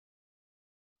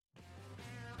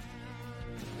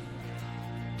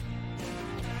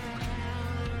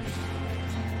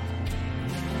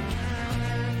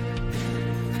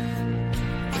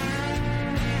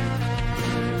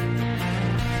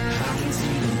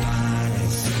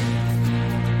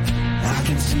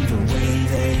see the way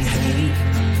they hate.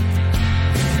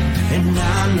 And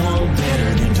I know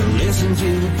better than to listen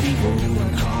to the people who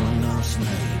are calling us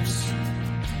names.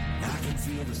 I can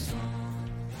feel the sun.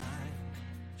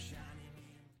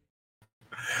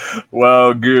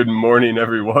 Well, good morning,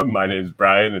 everyone. My name is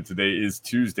Brian, and today is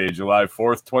Tuesday, July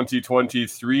 4th,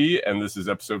 2023, and this is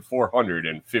episode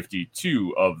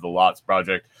 452 of the Lots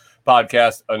Project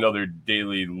podcast, another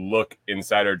daily look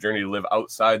inside our journey to live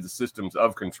outside the systems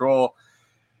of control.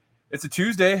 It's a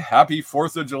Tuesday. Happy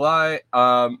 4th of July.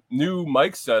 New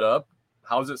mic setup.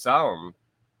 How's it sound?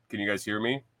 Can you guys hear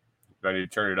me? Do I need to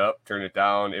turn it up, turn it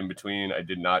down in between? I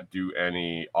did not do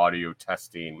any audio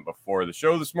testing before the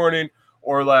show this morning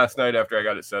or last night after I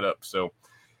got it set up. So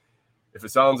if it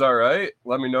sounds all right,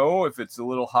 let me know. If it's a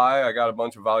little high, I got a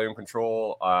bunch of volume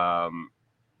control.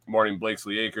 Morning,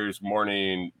 Blakesley Acres.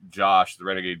 Morning, Josh, the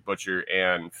Renegade Butcher,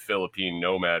 and Philippine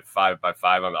Nomad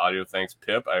 5x5 on the audio. Thanks,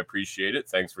 Pip. I appreciate it.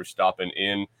 Thanks for stopping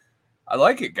in. I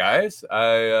like it, guys.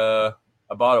 I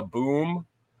bought a boom,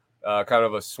 kind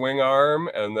of a swing arm,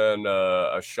 and then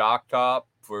a shock top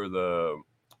for the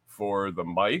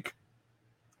mic.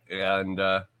 And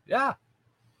yeah.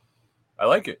 I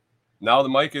like it. Now the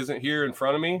mic isn't here in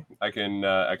front of me. I can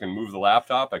move the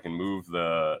laptop. I can move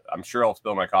I'm sure I'll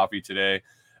spill my coffee today,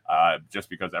 just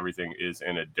because everything is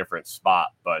in a different spot.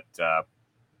 But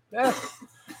yeah,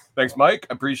 thanks, Mike.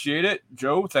 Appreciate it.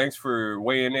 Joe, thanks for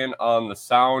weighing in on the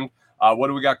sound. What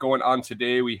do we got going on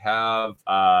today? We have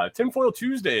Tinfoil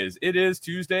Tuesdays. It is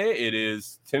Tuesday. It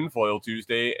is Tinfoil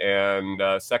Tuesday, and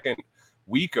second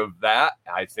week of that,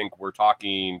 I think we're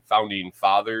talking founding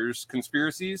fathers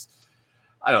conspiracies.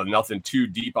 I don't know, nothing too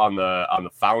deep on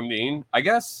the founding. I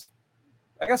guess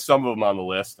some of them on the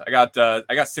list. I got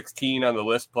 16 on the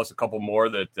list plus a couple more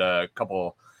that a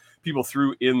couple people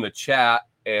threw in the chat,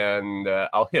 and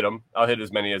I'll hit them. I'll hit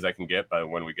as many as I can get by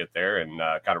when we get there and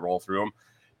kind of roll through them.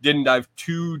 Didn't dive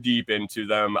too deep into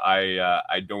them.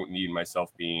 I don't need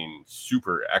myself being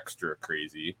super extra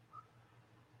crazy.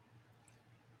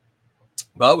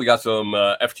 Well, we got some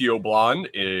FTO Blonde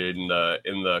in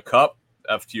the cup.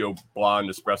 FTO Blonde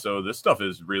Espresso. This stuff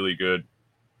is really good.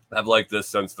 I've liked this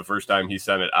since the first time he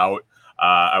sent it out.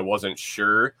 I wasn't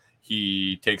sure.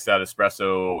 He takes that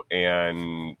espresso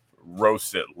and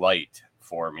roasts it light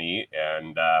for me,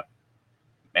 and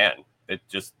man, it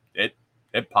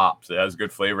pops. It has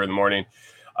good flavor in the morning,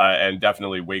 and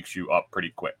definitely wakes you up pretty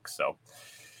quick. So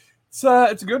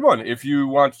it's a good one. If you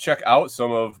want to check out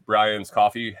some of Brian's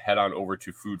coffee, head on over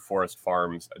to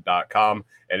foodforestfarms.com.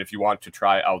 And if you want to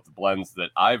try out the blends that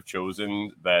I've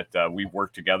chosen that we've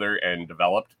worked together and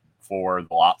developed for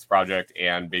the Lots Project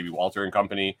and Baby Walter and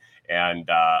Company, and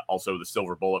also the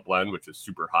Silver Bullet blend, which is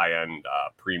super high-end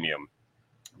premium,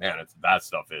 man, that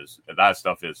stuff is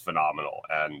phenomenal.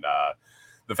 And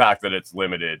the fact that it's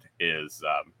limited is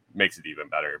makes it even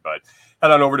better. But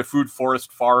head on over to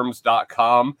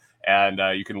foodforestfarms.com. And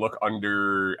you can look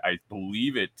under, I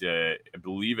believe it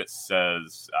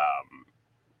says,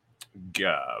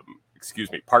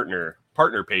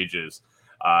 partner pages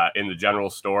in the general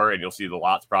store, and you'll see the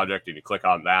Lots Project, and you click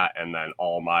on that, and then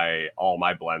all my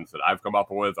blends that I've come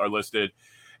up with are listed,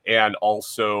 and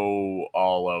also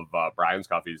all of Brian's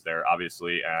coffees there,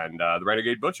 obviously, and the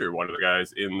Renegade Butcher, one of the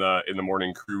guys in the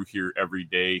morning crew here every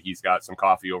day. He's got some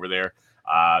coffee over there.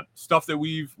 Stuff that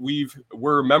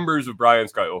we're members of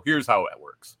Brian's coffee. Oh, here's how it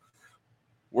works.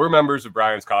 We're members of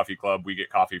Brian's Coffee Club. We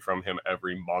get coffee from him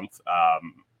every month.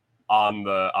 On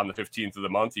the 15th of the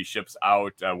month, he ships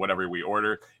out whatever we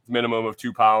order. Minimum of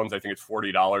 2 pounds. I think it's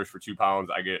 $40 for 2 pounds.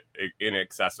 I get in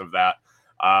excess of that.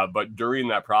 But during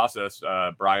that process,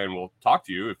 Brian will talk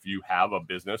to you. If you have a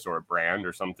business or a brand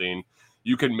or something,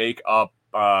 you can make up,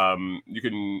 you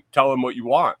can tell him what you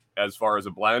want as far as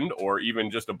a blend, or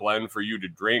even just a blend for you to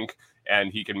drink,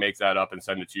 and he can make that up and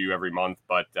send it to you every month.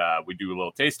 But we do a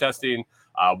little taste testing.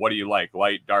 What do you like?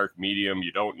 Light, dark, medium?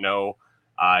 You don't know.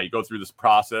 You go through this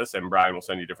process, and Brian will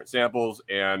send you different samples,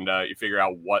 and you figure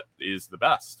out what is the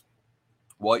best,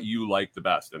 what you like the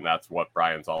best. And that's what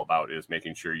Brian's all about, is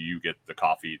making sure you get the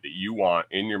coffee that you want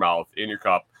in your mouth, in your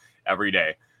cup every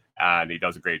day. And he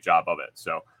does a great job of it.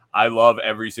 So I love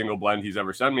every single blend he's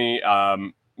ever sent me.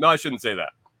 No, I shouldn't say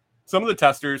that. Some of the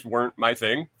testers weren't my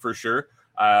thing, for sure.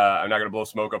 I'm not going to blow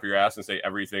smoke up your ass and say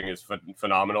everything is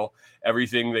phenomenal.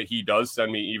 Everything that he does send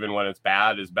me, even when it's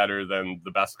bad, is better than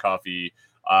the best coffee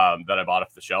that I bought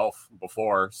off the shelf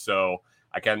before. So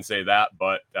I can say that.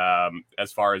 But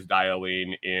as far as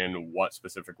dialing in what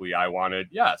specifically I wanted,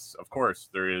 yes, of course,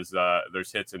 there's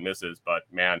hits and misses. But,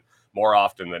 man, more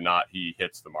often than not, he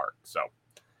hits the mark. So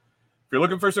If you're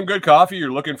looking for some good coffee,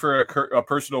 you're looking for a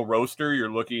personal roaster,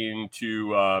 you're looking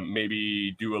to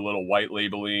maybe do a little white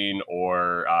labeling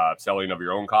or selling of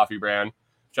your own coffee brand,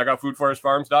 check out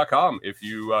foodforestfarms.com. If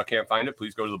you can't find it,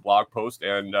 please go to the blog post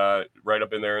and right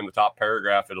up in there in the top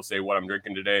paragraph, it'll say what I'm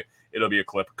drinking today. It'll be a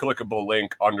clickable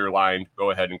link underlined.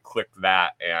 Go ahead and click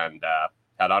that and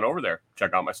head on over there.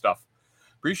 Check out my stuff.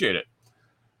 Appreciate it.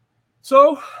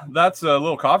 So that's a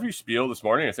little coffee spiel this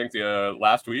morning. I think it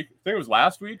was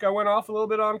last week I went off a little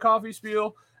bit on coffee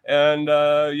spiel. And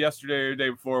yesterday or the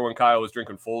day before when Kyle was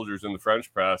drinking Folgers in the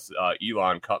French press,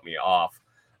 Elon cut me off.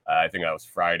 I think that was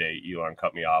Friday. Elon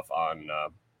cut me off on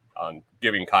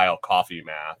giving Kyle coffee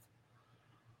math.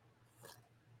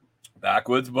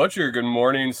 Backwoods Butcher, good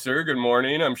morning, sir. Good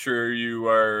morning. I'm sure you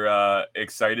are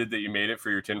excited that you made it for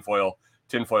your tinfoil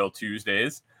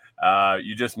Tuesdays.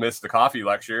 You just missed the coffee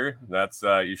lecture. That's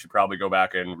you should probably go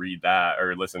back and read that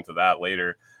or listen to that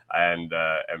later, and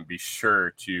be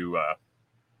sure to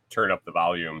turn up the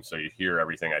volume so you hear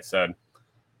everything I said.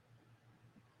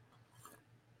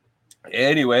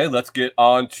 Anyway, let's get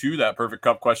on to that perfect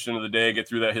cup question of the day. Get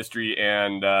through that history,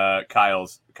 and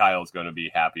Kyle's going to be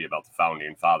happy about the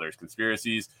founding fathers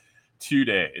conspiracies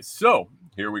today. So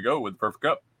here we go with the perfect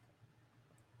cup.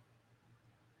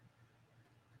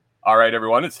 All right,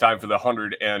 everyone, it's time for the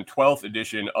 112th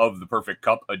edition of The Perfect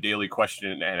Cup, a daily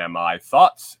question and my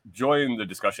thoughts. Join the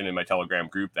discussion in my Telegram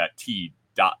group, that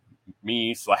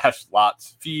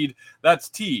t.me/lotsfeed. That's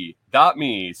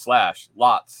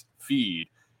t.me/lotsfeed.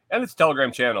 And it's a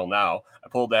Telegram channel now. I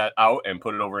pulled that out and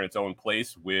put it over in its own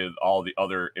place with all the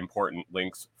other important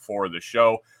links for the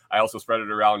show. I also spread it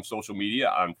around social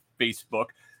media on Facebook,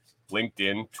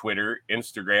 LinkedIn, Twitter,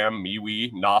 Instagram,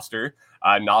 MeWe, Nostr.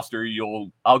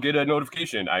 Nostr, I'll get a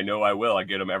notification. I know I will. I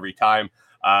get them every time.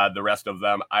 The rest of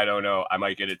them, I don't know. I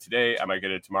might get it today. I might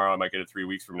get it tomorrow. I might get it 3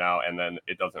 weeks from now. And then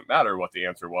it doesn't matter what the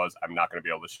answer was. I'm not going to be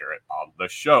able to share it on the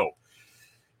show.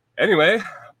 Anyway,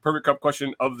 perfect cup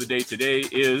question of the day today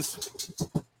is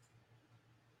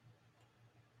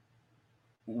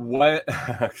what?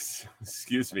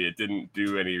 Excuse me. It didn't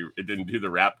do the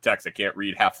wrap text. I can't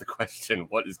read half the question.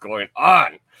 What is going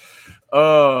on?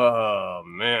 Oh,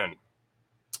 man.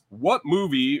 What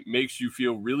movie makes you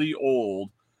feel really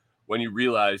old when you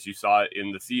realize you saw it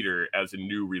in the theater as a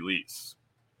new release?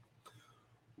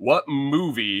 What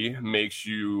movie makes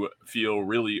you feel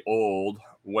really old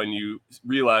when you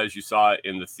realize you saw it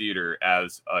in the theater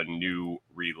as a new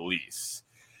release?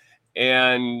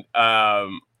 And,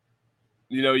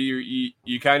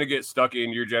 you kind of get stuck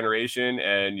in your generation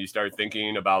and you start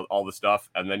thinking about all the stuff,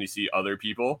 and then you see other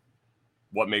people,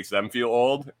 what makes them feel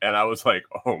old. And I was like,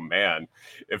 oh man,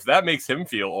 if that makes him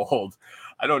feel old,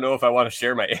 I don't know if I want to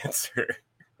share my answer.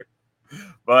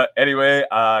 But anyway,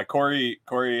 Corey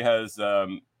has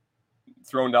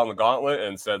thrown down the gauntlet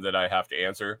and said that I have to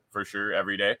answer for sure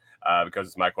every day because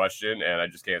it's my question and I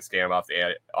just can't scam off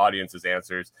the audience's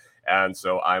answers. And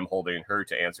so I'm holding her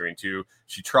to answering too.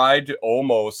 She tried to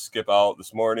almost skip out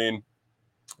this morning.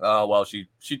 Well, she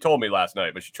told me last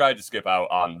night, but she tried to skip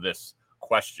out on this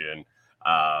question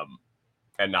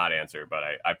and not answer, but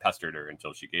I pestered her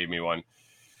until she gave me one.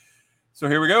 So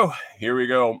here we go.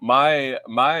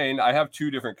 Mine, I have two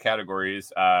different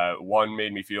categories. One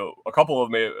made me feel, a couple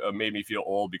of made me feel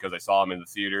old because I saw them in the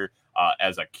theater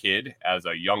as a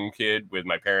young kid with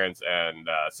my parents and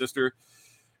sister.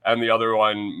 And the other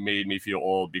one made me feel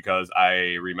old because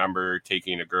I remember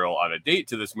taking a girl on a date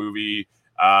to this movie.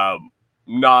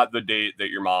 Not the date that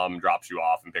your mom drops you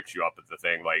off and picks you up at the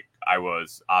thing. Like I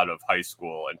was out of high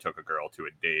school and took a girl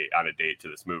on a date to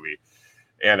this movie.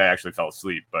 And I actually fell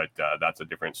asleep, but that's a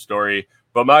different story.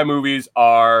 But my movies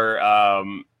are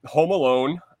Home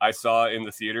Alone. I saw in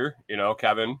the theater,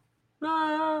 Kevin,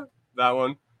 that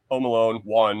one. Home Alone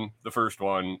 1, the first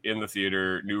one, in the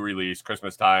theater, new release,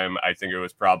 Christmas time. I think it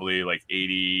was probably like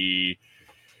 80.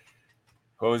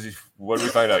 What did we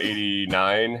find out?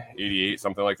 89, 88,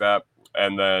 something like that.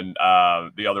 And then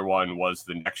the other one was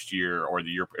the next year, or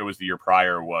it was the year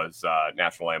prior, was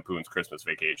National Lampoon's Christmas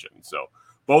Vacation. So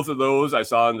both of those I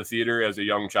saw in the theater as a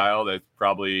young child, at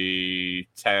probably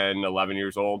 10, 11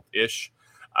 years old-ish.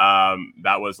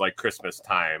 That was like Christmas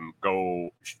time. Go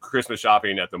Christmas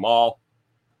shopping at the mall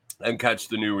and catch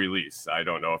the new release. I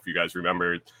don't know if you guys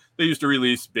remember. They used to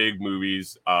release big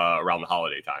movies around the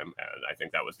holiday time. And I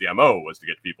think that was the MO, was to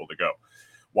get people to go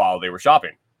while they were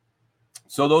shopping.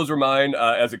 So those were mine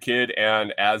as a kid.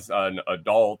 And as an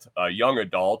adult, a young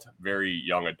adult, very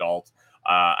young adult,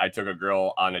 I took a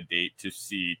girl on a date to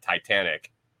see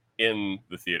Titanic in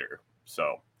the theater.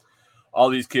 So all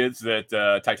these kids that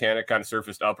Titanic kind of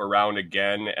surfaced up around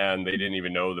again, and they didn't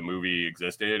even know the movie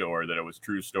existed or that it was a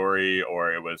true story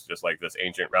or it was just like this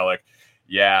ancient relic.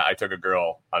 Yeah, I took a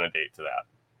girl on a date to that.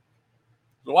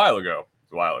 It was a while ago.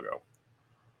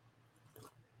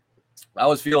 I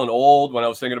was feeling old when I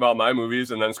was thinking about my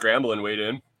movies, and then Scrambling weighed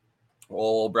in.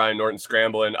 Old Brian Norton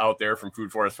Scrambling out there from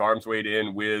Food Forest Farms weighed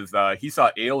in with, he saw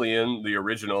Alien, the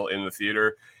original, in the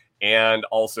theater, and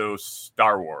also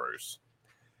Star Wars.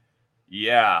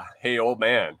 Yeah. Hey, old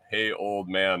man.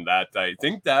 That, I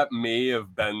think that may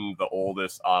have been the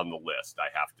oldest on the list, I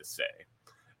have to say.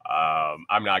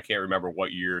 I can't remember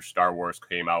what year Star Wars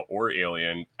came out or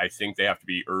Alien. I think they have to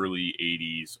be early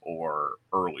 80s or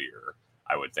earlier,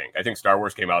 I would think. I think Star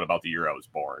Wars came out about the year I was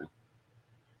born.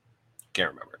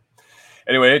 Can't remember.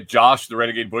 Anyway, Josh, the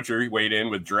Renegade Butcher, weighed in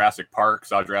with Jurassic Park.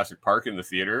 Saw Jurassic Park in the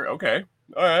theater. Okay.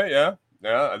 All right. Yeah.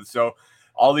 So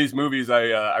all these movies,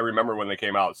 I remember when they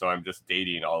came out. So I'm just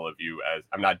dating all of you as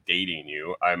I'm not dating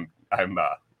you. I'm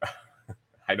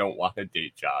I don't want to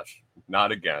date Josh.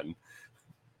 Not again.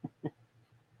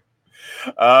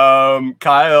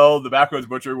 Kyle, the Backwoods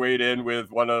Butcher, weighed in with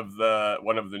one of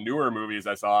the newer movies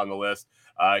I saw on the list.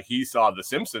 He saw the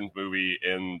Simpsons movie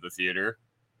in the theater.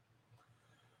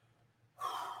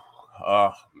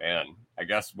 Oh man, I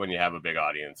guess when you have a big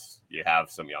audience, you have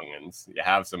some youngins.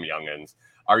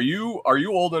 Are you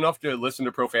old enough to listen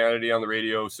to profanity on the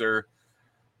radio, sir?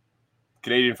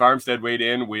 Canadian Farmstead weighed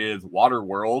in with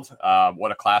Waterworld.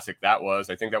 What a classic that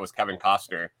was. I think that was Kevin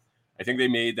Costner. I think they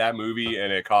made that movie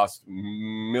and it cost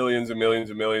millions and millions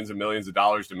and millions and millions of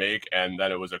dollars to make, and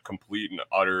then it was a complete and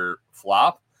utter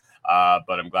flop.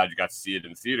 But I'm glad you got to see it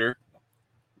in the theater.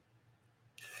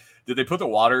 Did they put the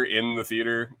water in the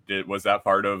theater? Was that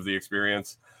part of the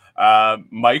experience?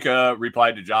 Micah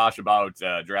replied to Josh about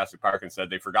Jurassic Park and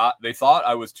said they thought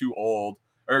I was too old,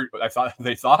 or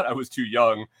they thought I was too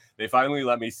young. They finally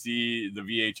let me see the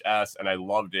VHS and I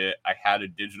loved it. I had a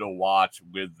digital watch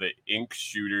with the ink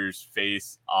shooter's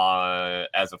face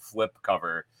as a flip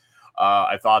cover.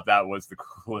 I thought that was the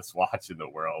coolest watch in the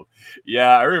world.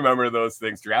 Yeah, I remember those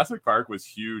things. Jurassic Park was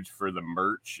huge for the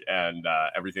merch and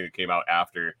everything that came out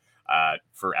after.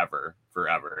 Forever.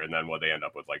 And then they end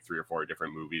up with like 3 or 4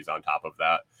 different movies on top of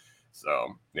that.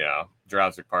 So yeah,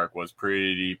 Jurassic Park was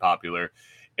pretty popular.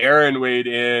 Aaron weighed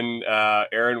in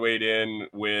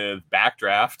with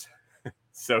Backdraft.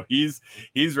 So he's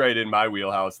right in my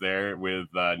wheelhouse there with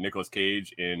Nicolas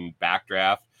Cage in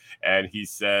Backdraft. And he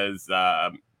says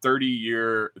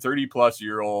 30 plus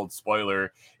year old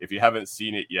spoiler, if you haven't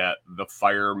seen it yet, the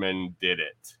fireman did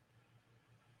it.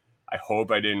 I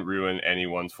hope I didn't ruin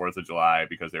anyone's 4th of July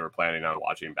because they were planning on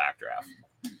watching Backdraft.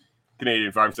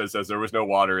 Canadian Farmstead says there was no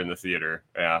water in the theater.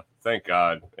 Yeah, thank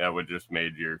God. That would just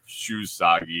made your shoes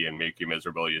soggy and make you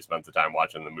miserable. You spent the time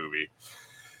watching the movie.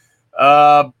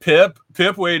 Pip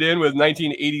weighed in with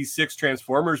 1986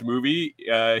 Transformers movie.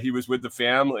 He was with the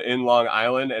fam in Long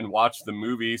Island and watched the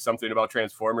movie. Something about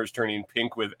Transformers turning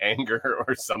pink with anger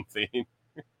or something.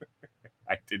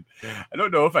 I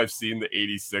don't know if I've seen the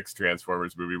 86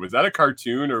 Transformers movie. Was that a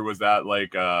cartoon or was that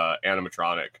like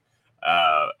animatronic?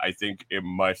 I think it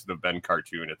must have been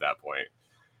cartoon at that point.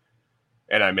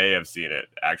 And I may have seen it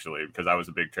actually because I was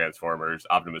a big Transformers.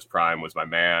 Optimus Prime was my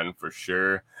man for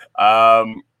sure.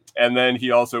 And then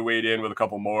he also weighed in with a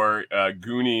couple more.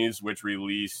 Goonies, which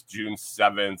released June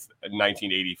 7th,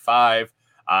 1985.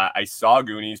 I saw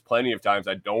Goonies plenty of times.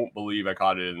 I don't believe I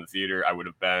caught it in the theater. I would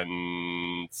have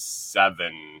been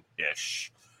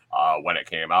 7-ish when it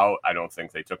came out. I don't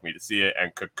think they took me to see it.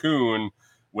 And Cocoon,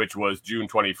 which was June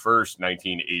 21st,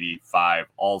 1985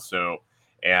 also.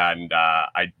 And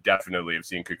I definitely have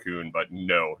seen Cocoon, but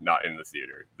no, not in the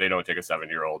theater. They don't take a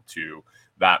 7-year-old to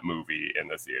that movie in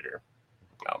the theater.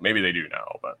 No, maybe they do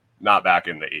now, but not back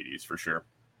in the 80s for sure.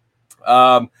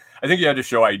 I think you had to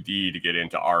show ID to get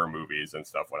into our movies and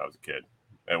stuff when I was a kid.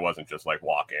 It wasn't just like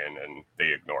walk in and they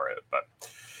ignore it. But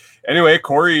anyway,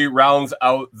 Corey rounds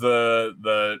out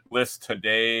the list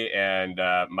today, and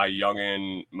my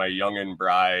youngin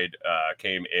bride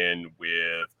came in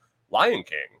with Lion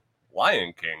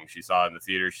King. She saw it in the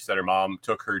theater. She said her mom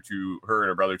took her and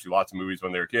her brother to lots of movies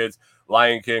when they were kids.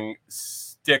 Lion King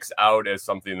sticks out as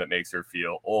something that makes her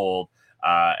feel old.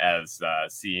 As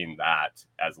seeing that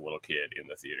as a little kid in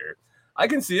the theater. I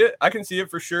can see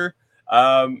it for sure.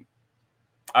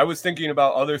 I was thinking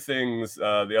about other things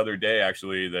the other day,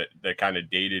 actually, that kind of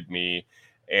dated me.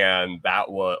 And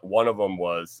that was one of them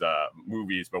was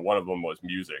movies, but one of them was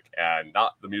music, and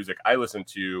not the music I listened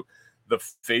to, the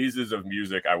phases of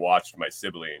music I watched my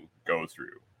sibling go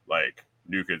through, like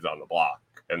New Kids on the Block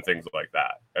and things like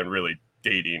that, and really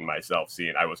dating myself,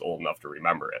 seeing I was old enough to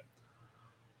remember it.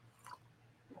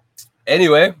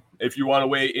 Anyway, if you want to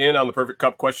weigh in on the perfect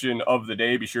cup question of the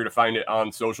day, be sure to find it on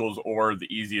socials, or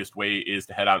the easiest way is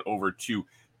to head on over to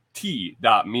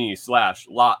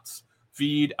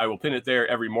t.me/lotsfeed. I will pin it there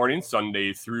every morning,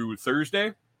 Sunday through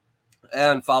Thursday,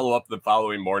 and follow up the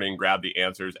following morning, grab the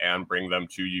answers, and bring them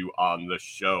to you on the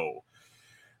show.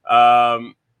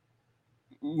 Oh,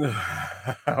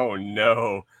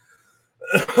 no.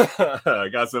 I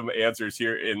got some answers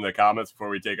here in the comments before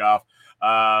we take off.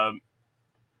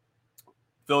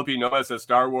 Philippine Noah says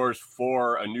Star Wars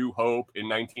 4 A New Hope in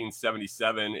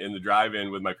 1977 in the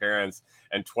drive-in with my parents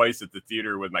and twice at the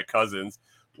theater with my cousins.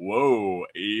 Whoa,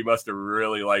 you must have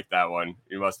really liked that one.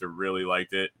 You must have really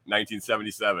liked it.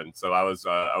 1977. So I was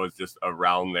just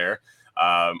around there,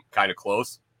 kind of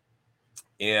close.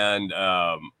 And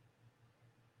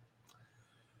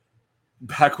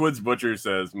Backwoods Butcher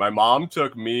says, my mom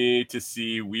took me to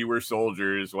see We Were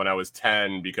Soldiers when I was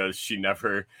 10 because she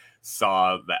never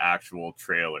saw the actual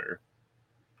trailer.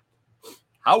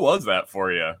 How was that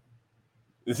for you?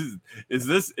 Is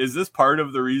this part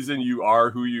of the reason you are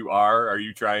who you are? Are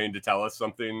you trying to tell us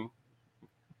something?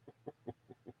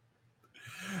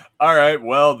 All right,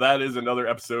 well, that is another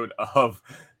episode of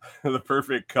The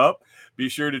Perfect Cup. Be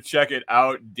sure to check it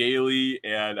out daily,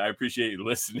 and I appreciate you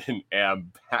listening.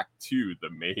 And back to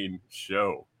the main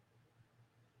show.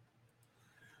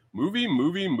 Movie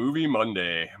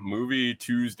Monday. Movie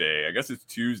Tuesday. I guess it's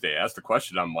Tuesday. I asked the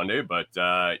question on Monday, but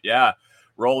yeah,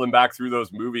 rolling back through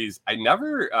those movies. I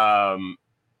never,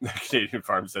 Canadian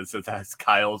Farm says that that's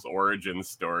Kyle's origin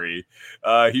story.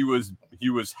 He was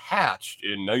hatched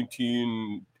in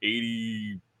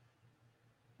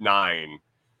 1989.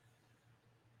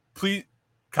 Please,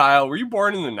 Kyle, were you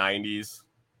born in the 90s?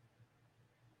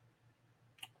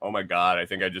 Oh my God, I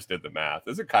think I just did the math.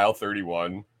 Is it Kyle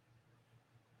 31?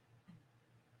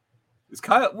 Is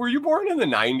Kyle, were you born in the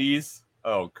 90s?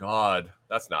 Oh God,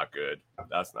 that's not good.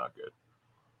 That's not good.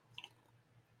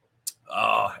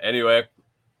 Oh, anyway,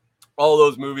 all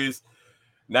those movies,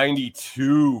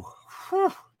 92.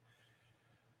 Whew.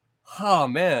 Oh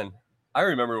man, I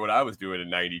remember what I was doing in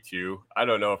 92. I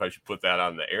don't know if I should put that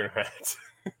on the internet.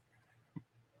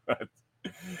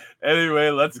 Anyway,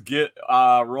 let's get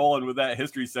rolling with that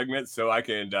history segment so I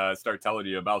can start telling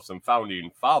you about some founding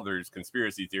fathers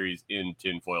conspiracy theories in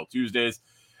Tinfoil Tuesdays.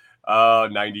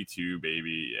 92,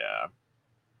 baby,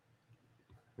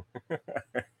 yeah.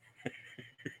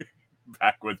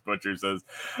 Backwoods Butcher says,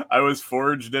 I was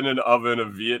forged in an oven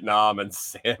of Vietnam and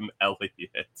Sam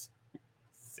Elliott.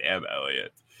 Sam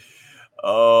Elliott.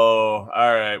 Oh,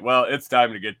 all right. Well, it's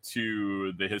time to get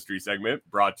to the history segment,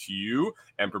 brought to you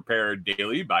and prepared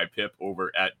daily by Pip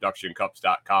over at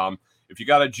ductioncups.com. If you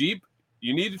got a Jeep,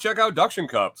 you need to check out Duction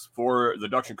Cups for the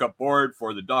Duction Cup board,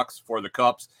 for the ducks, for the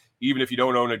cups. Even if you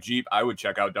don't own a Jeep, I would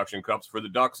check out Duction Cups for the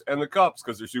ducks and the cups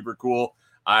because they're super cool.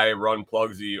 I run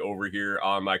Plugsy over here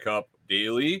on my cup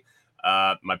daily.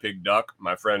 My Pig Duck,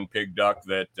 my friend Pig Duck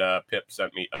that Pip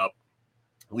sent me up.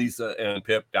 Lisa and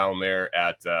Pip down there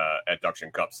at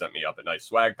Duction Cup sent me up a nice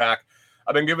swag pack.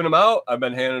 I've been giving them out. I've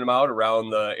been handing them out around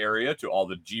the area to all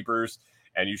the Jeepers,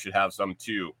 and you should have some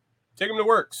too. Take them to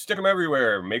work, stick them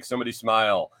everywhere, make somebody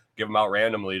smile, give them out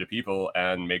randomly to people,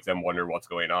 and make them wonder what's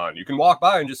going on. You can walk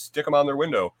by and just stick them on their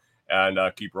window and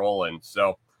keep rolling.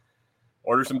 So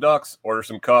order some ducks, order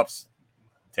some cups,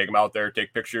 take them out there,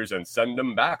 take pictures, and send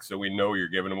them back so we know you're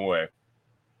giving them away.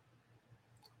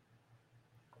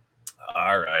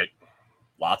 All right.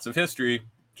 Lots of history.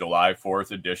 July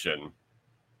 4th edition.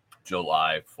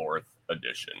 July 4th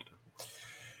edition.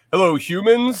 Hello,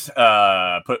 humans.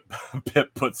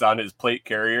 Pip puts on his plate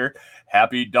carrier.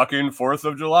 Happy ducking 4th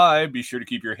of July. Be sure to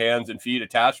keep your hands and feet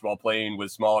attached while playing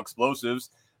with small explosives.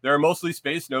 There are mostly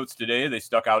space notes today. They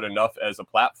stuck out enough as a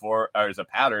platform or as a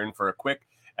pattern for a quick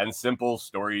and simple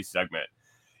story segment.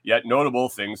 Yet notable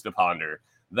things to ponder.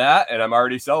 That, and I'm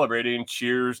already celebrating.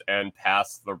 Cheers and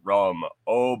pass the rum.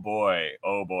 Oh boy.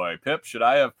 Oh boy. Pip, should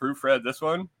I have proofread this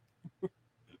one?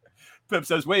 Pip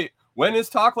says, wait, when is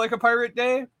Talk Like a Pirate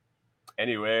Day?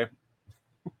 Anyway,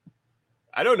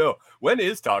 I don't know. When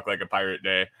is Talk Like a Pirate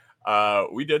Day?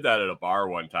 We did that at a bar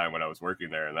one time when I was working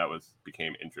there, and that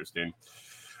became interesting.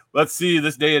 Let's see.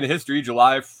 This day in history,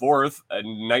 July 4th,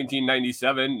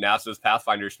 1997, NASA's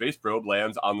Pathfinder space probe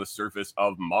lands on the surface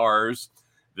of Mars.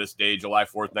 This day, July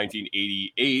 4th,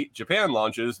 1988, Japan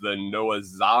launches the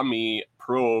Nozomi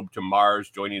probe to Mars,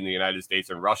 joining the United States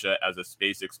and Russia as a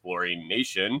space-exploring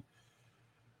nation.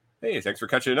 Hey, thanks for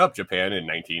catching up, Japan, in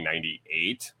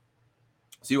 1998.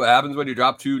 See what happens when you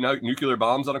drop 2 nuclear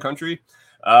bombs on a country?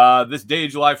 This day,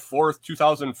 July 4th,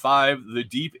 2005, the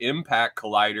Deep Impact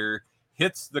Collider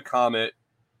hits the comet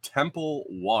Tempel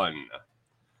 1.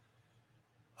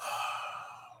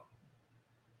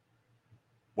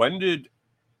 When did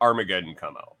Armageddon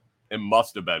come out? It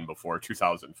must have been before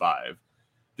 2005.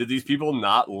 Did these people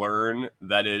not learn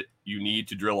that you need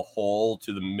to drill a hole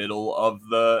to the middle of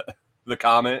the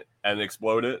comet and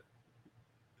explode it?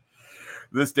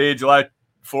 This day, July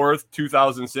 4th,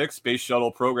 2006, Space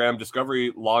Shuttle Program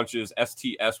Discovery launches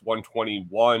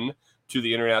STS-121 to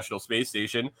the International Space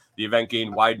Station. The event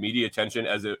gained wide media attention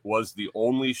as it was the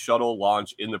only shuttle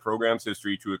launch in the program's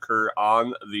history to occur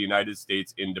on the United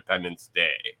States Independence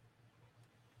Day.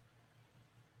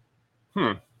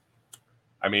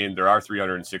 I mean, there are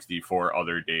 364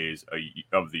 other days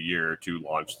of the year to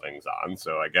launch things on.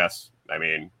 So I guess,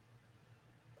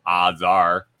 odds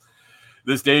are.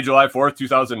 This day, July 4th,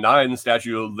 2009, the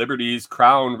Statue of Liberty's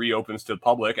crown reopens to the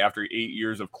public after 8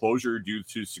 years of closure due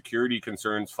to security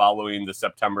concerns following the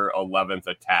September 11th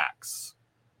attacks.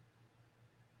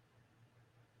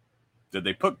 Did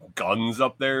they put guns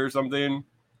up there or something?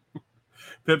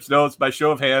 Pips notes, by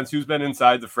show of hands, who's been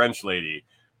inside the French lady?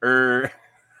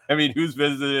 Who's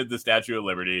visited the Statue of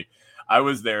Liberty? I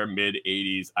was there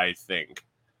mid-'80s, I think.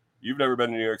 You've never been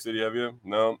to New York City, have you?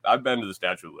 No, I've been to the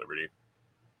Statue of Liberty.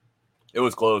 It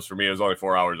was close for me. It was only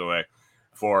 4 hours away.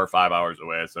 4 or 5 hours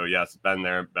away. So, yes, been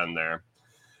there.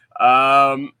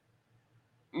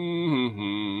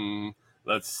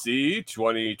 Let's see.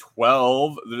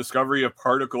 2012, the discovery of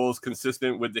particles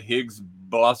consistent with the Higgs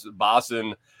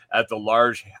boson at the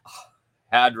Large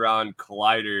Hadron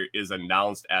Collider is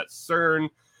announced at CERN.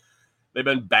 They've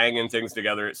been banging things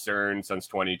together at CERN since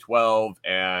 2012,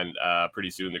 and pretty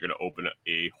soon they're going to open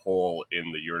a hole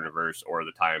in the universe or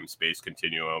the time-space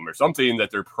continuum or something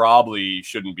that they probably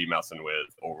shouldn't be messing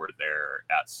with over there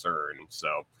at CERN.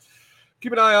 So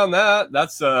keep an eye on that.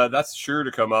 That's sure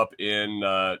to come up in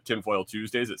Tinfoil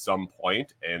Tuesdays at some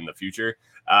point in the future.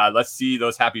 Let's see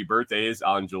those happy birthdays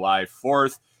on July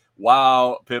 4th.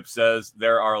 Wow, Pip says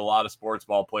there are a lot of sports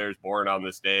ball players born on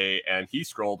this day, and he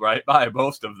scrolled right by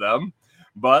most of them.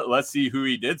 But let's see who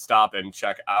he did stop and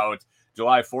check out.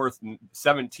 July 4th,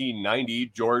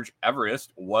 1790, George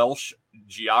Everest, Welsh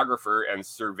geographer and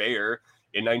surveyor.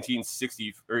 In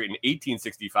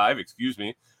 1865,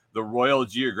 the Royal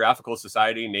Geographical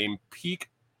Society named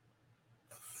Peak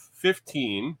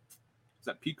 15. Is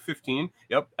that Peak 15?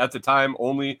 Yep. At the time,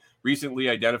 only recently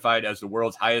identified as the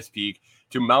world's highest peak,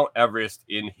 to Mount Everest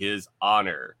in his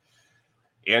honor.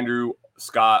 Andrew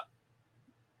Scott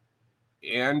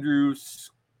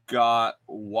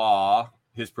Waugh,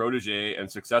 his protege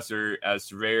and successor as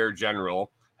Surveyor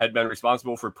General, had been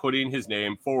responsible for putting his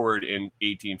name forward in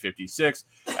 1856.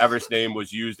 Everest's name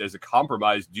was used as a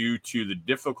compromise due to the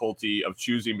difficulty of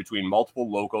choosing between multiple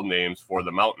local names for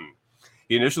the mountain.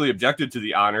 He initially objected to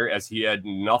the honor as he had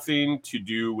nothing to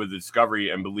do with the discovery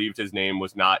and believed his name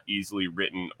was not easily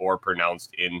written or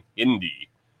pronounced in Hindi.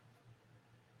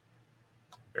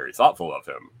 Very thoughtful of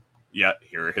him. Yet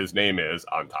here his name is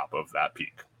on top of that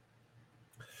peak.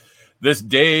 This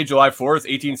day, July 4th,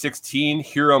 1816,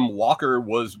 Hiram Walker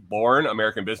was born,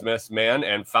 American businessman,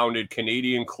 and founded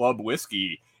Canadian Club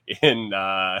Whiskey in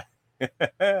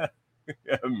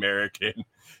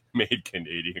American-made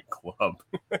Canadian Club.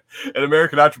 An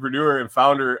American entrepreneur and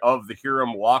founder of the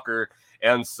Hiram Walker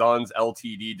and Sons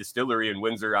Ltd. Distillery in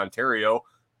Windsor, Ontario.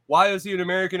 Why is he an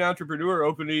American entrepreneur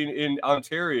opening in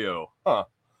Ontario?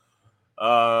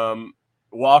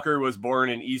 Walker was born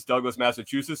in East Douglas,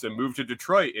 Massachusetts, and moved to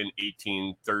Detroit in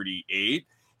 1838.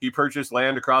 He purchased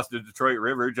land across the Detroit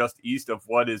River just east of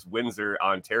what is Windsor,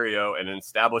 Ontario, and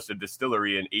established a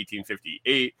distillery in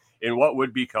 1858 in what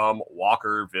would become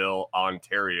Walkerville,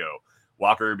 Ontario.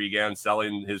 Walker began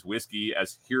selling his whiskey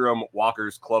as Hiram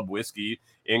Walker's Club Whiskey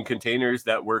in containers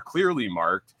that were clearly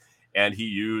marked, and he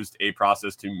used a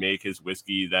process to make his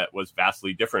whiskey that was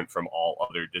vastly different from all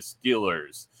other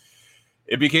distillers.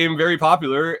 It became very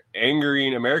popular,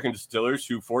 angering American distillers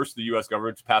who forced the U.S.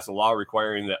 government to pass a law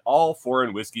requiring that all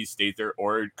foreign whiskeys state their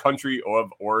country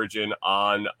of origin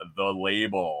on the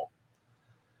label.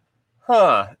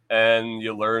 And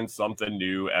you learn something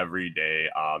new every day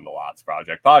on the Lots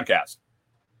Project podcast.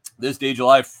 This day,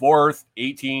 July 4th,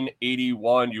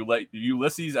 1881,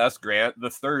 Ulysses S. Grant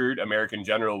III, American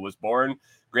general, was born.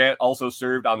 Grant also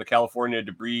served on the California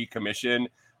Debris Commission.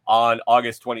 On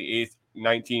August 28th,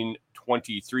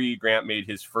 1923, Grant made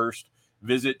his first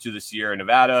visit to the Sierra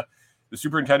Nevada. The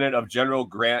superintendent of General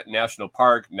Grant National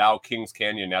Park, now Kings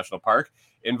Canyon National Park,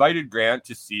 invited Grant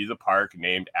to see the park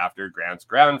named after Grant's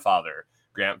grandfather.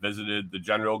 Grant visited the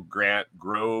General Grant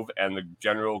Grove and the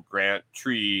General Grant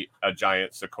Tree, a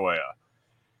giant sequoia.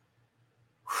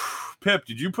 Pip,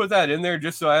 did you put that in there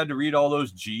just so I had to read all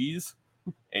those G's?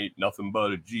 Ain't nothing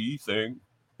but a G thing.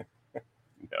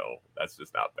 No, that's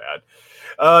just not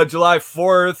bad. July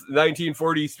 4th,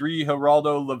 1943,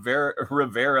 Geraldo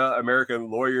Rivera, American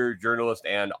lawyer, journalist,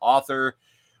 and author.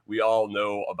 We all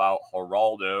know about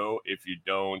Geraldo. If you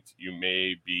don't, you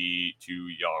may be too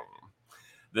young.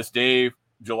 This day,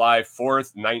 July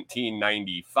 4th,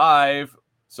 1995,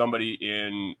 somebody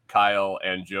in Kyle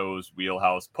and Joe's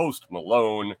wheelhouse, Post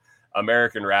Malone,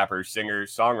 American rapper, singer,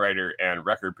 songwriter, and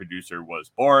record producer, was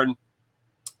born.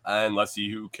 And let's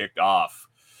see who kicked off.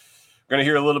 We're going to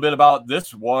hear a little bit about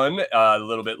this one a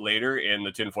little bit later in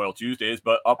the Tinfoil Tuesdays,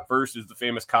 but up first is the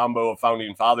famous combo of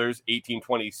founding fathers,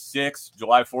 1826,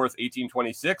 July 4th,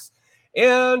 1826,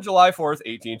 and July 4th,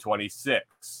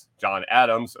 1826. John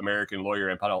Adams, American lawyer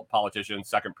and politician,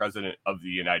 second president of the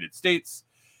United States,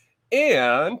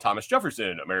 and Thomas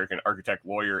Jefferson, American architect,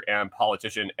 lawyer, and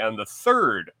politician, and the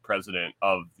third president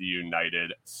of the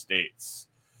United States.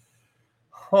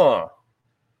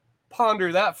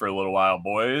 Ponder that for a little while,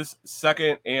 boys.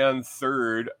 Second and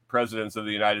third presidents of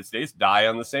the United States die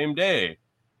on the same day.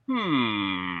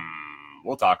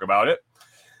 We'll talk about it.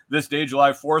 This day,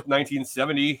 July 4th,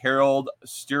 1970, Harold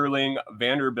Stirling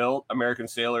Vanderbilt, American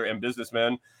sailor and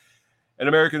businessman, an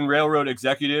American railroad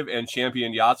executive and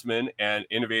champion yachtsman, and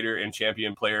innovator and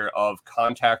champion player of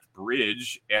contact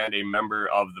bridge, and a member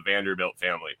of the Vanderbilt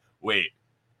family. Wait,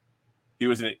 he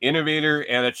was an innovator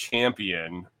and a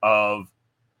champion of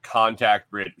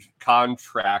contract bridge.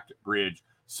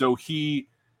 So he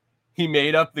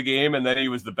made up the game and then he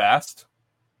was the best.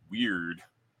 Weird.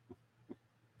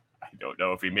 I don't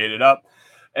know if he made it up.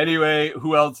 Anyway,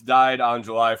 who else died on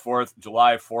July 4th?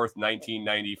 July 4th,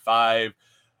 1995.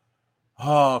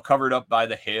 Covered up by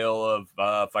the hail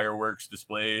of fireworks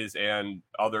displays and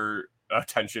other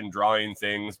attention-drawing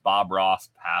things, Bob Ross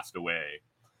passed away.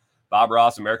 Bob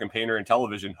Ross, American painter and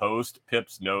television host,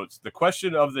 Pips notes, the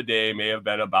question of the day may have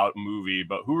been about movie,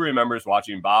 but who remembers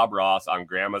watching Bob Ross on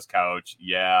Grandma's couch?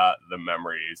 Yeah, the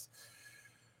memories.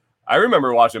 I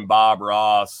remember watching Bob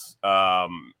Ross, the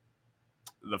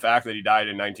fact that he died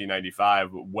in 1995,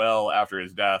 well after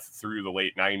his death through the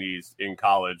late 90s in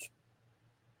college,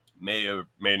 may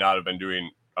not have been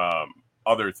doing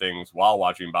other things while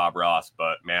watching Bob Ross,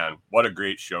 but man, what a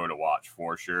great show to watch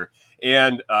for sure.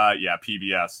 And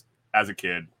PBS. As a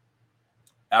kid,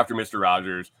 after Mr.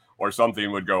 Rogers or something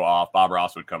would go off, Bob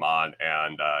Ross would come on,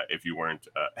 and if you weren't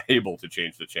able to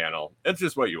change the channel, it's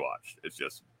just what you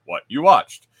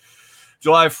watched.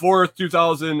 July 4th,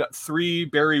 2003,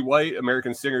 Barry White,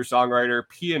 American singer, songwriter,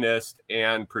 pianist,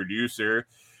 and producer.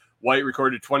 White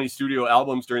recorded 20 studio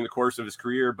albums during the course of his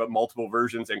career, but multiple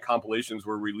versions and compilations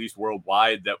were released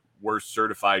worldwide that were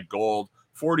certified gold,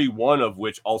 41 of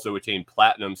which also attained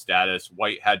platinum status.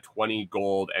 White had 20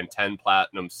 gold and 10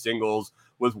 platinum singles,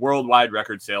 with worldwide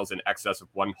record sales in excess of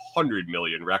 100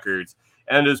 million records,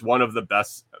 and is one of the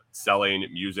best-selling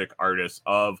music artists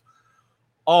of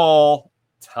all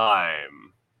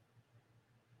time.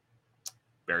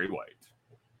 Barry White.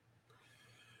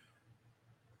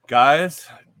 Guys,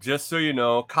 just so you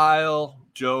know, Kyle,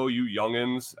 Joe, you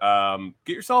youngins,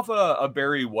 get yourself a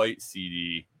Barry White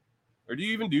CD. Or do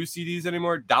you even do CDs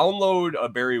anymore? Download a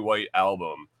Barry White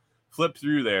album, flip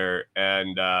through there,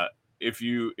 and if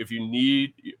you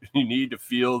need to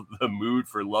feel the mood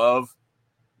for love,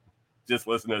 just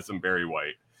listen to some Barry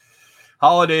White.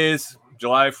 Holidays,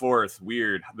 July 4th.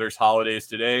 Weird. There's holidays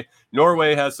today.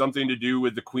 Norway has something to do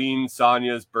with the Queen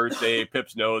Sonja's birthday.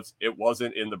 Pips notes it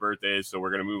wasn't in the birthdays, so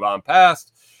we're going to move on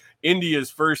past. India's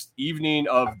first evening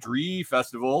of Dree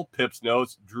Festival. Pips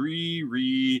notes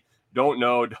Dree. Don't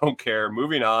know, don't care.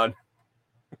 Moving on.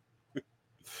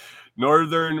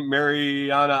 Northern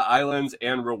Mariana Islands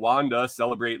and Rwanda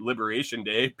celebrate Liberation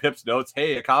Day. Pips notes,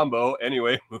 hey, a combo.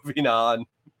 Anyway, moving on.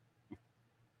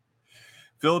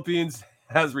 Philippines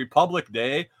has Republic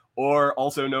Day, or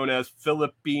also known as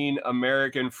Philippine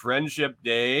American Friendship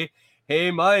Day.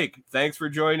 Hey, Mike, thanks for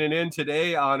joining in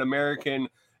today on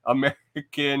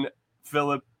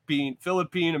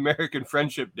Philippine American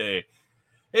Friendship Day.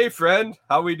 Hey, friend,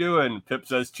 how we doing? Pip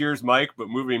says, cheers, Mike, but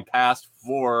moving past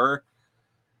 4.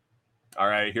 All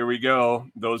right, here we go.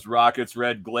 Those rockets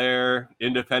red glare.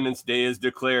 Independence Day is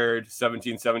declared.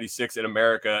 1776 in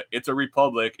America. It's a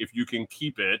republic if you can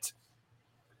keep it.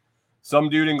 Some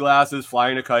dude in glasses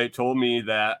flying a kite told me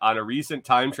that on a recent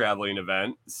time traveling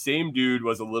event, same dude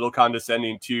was a little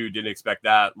condescending too. Didn't expect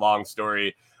that. Long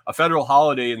story. A federal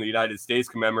holiday in the United States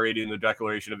commemorating the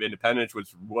Declaration of Independence, which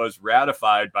was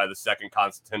ratified by the Second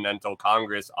Continental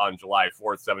Congress on July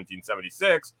 4th,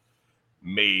 1776,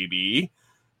 maybe,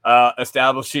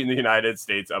 establishing the United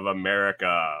States of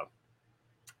America.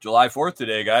 July 4th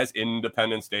today, guys,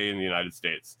 Independence Day in the United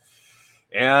States.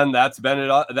 And that's been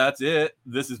it. That's it.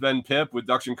 This has been Pip with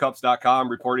DuctionCups.com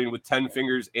reporting with 10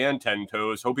 fingers and 10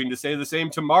 toes, hoping to say the same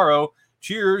tomorrow.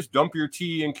 Cheers, dump your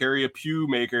tea and carry a pew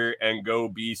maker and go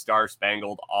be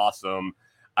star-spangled awesome.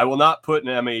 I will not put an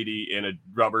M80 in a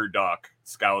rubber duck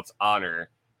Scout's honor,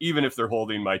 even if they're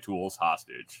holding my tools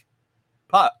hostage.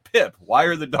 Pip, why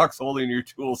are the ducks holding your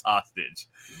tools hostage?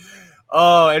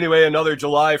 Oh, anyway, another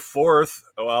July 4th.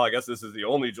 Well, I guess this is the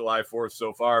only July 4th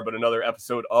so far, but another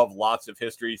episode of Lots of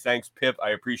History. Thanks, Pip.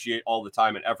 I appreciate all the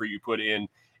time and effort you put in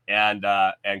and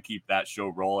keep that show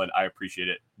rolling. I appreciate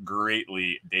it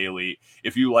greatly daily.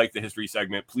 If you like the history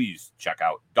segment, please check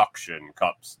out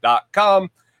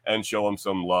DuctionCups.com and show them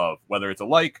some love, whether it's a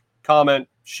like, comment,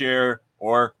 share,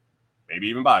 or maybe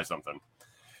even buy something.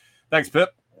 Thanks, Pip.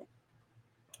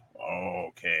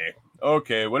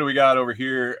 Okay, what do we got over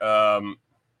here?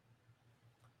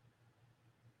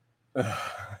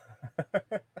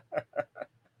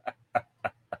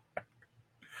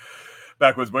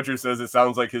 Backwoods Butcher says it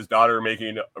sounds like his daughter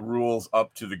making rules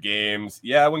up to the games.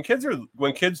 Yeah, when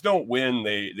kids don't win,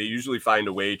 they usually find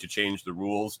a way to change the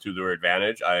rules to their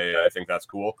advantage. I think that's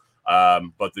cool.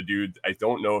 But the dude, I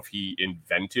don't know if he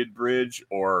invented bridge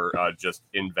or just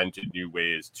invented new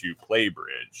ways to play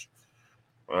bridge.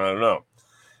 I don't know.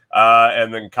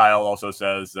 And then Kyle also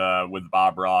says with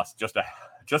Bob Ross, just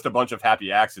a bunch of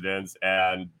happy accidents.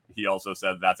 And he also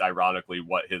said that's ironically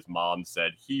what his mom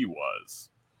said he was.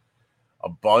 A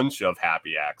bunch of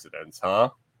happy accidents, huh?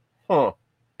 Huh.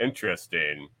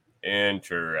 Interesting.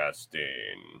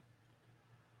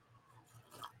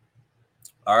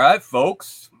 All right,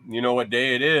 folks. You know what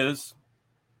day it is.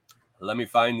 Let me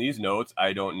find these notes.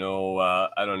 I don't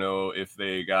know if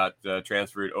they got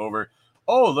transferred over.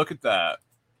 Oh, look at that.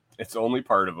 It's only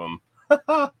part of them.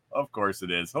 Of course it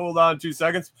is. Hold on 2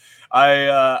 seconds.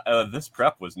 This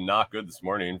prep was not good this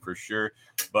morning for sure,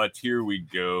 but here we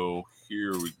go.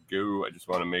 I just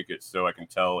want to make it so I can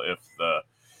tell if the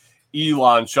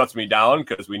Elon shuts me down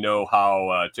because we know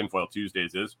how Tinfoil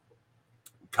Tuesdays is.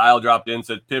 Kyle dropped in,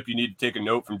 said, Pip, you need to take a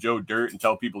note from Joe Dirt and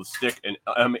tell people to stick an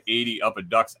M80 up a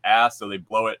duck's ass so they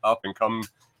blow it up and come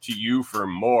to you for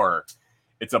more.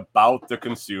 It's about the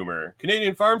consumer.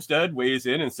 Canadian Farmstead weighs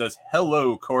in and says,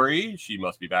 hello, Corey. She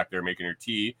must be back there making her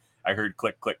tea. I heard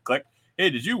click, click, click. Hey,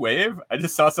 did you wave? I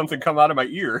just saw something come out of my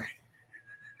ear.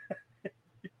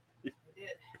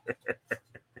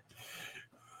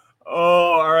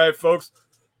 Oh, all right, folks.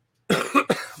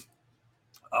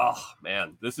 Oh,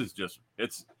 man, this is just,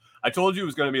 I told you it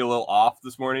was going to be a little off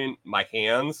this morning. My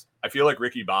hands, I feel like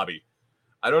Ricky Bobby.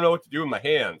 I don't know what to do with my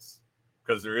hands.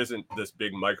 Because there isn't this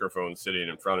big microphone sitting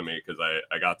in front of me because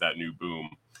I got that new boom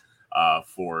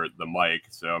for the mic.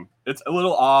 So it's a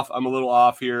little off. I'm a little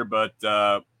off here. But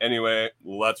anyway,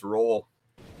 let's roll.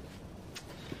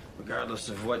 Regardless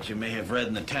of what you may have read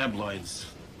in the tabloids,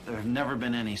 there have never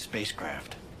been any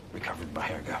spacecraft recovered by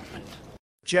our government.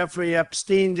 Jeffrey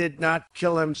Epstein did not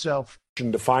kill himself.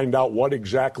 To find out what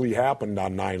exactly happened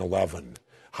on 9/11.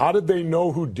 How did they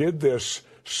know who did this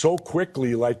so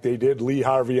quickly like they did Lee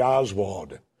Harvey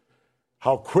Oswald?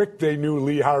 How quick they knew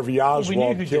Lee Harvey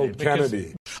Oswald killed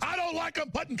Kennedy. I don't like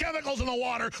them putting chemicals in the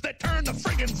water that turn the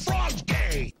friggin' frogs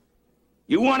gay.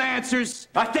 You want answers?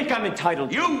 I think I'm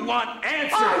entitled. You want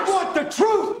answers? I want the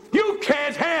truth! You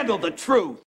can't handle the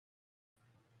truth.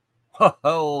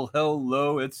 Oh,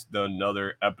 hello. It's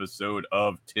another episode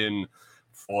of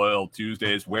Tinfoil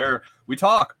Tuesdays where we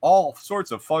talk all sorts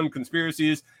of fun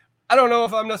conspiracies. I don't know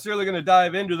if I'm necessarily going to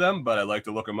dive into them, but I like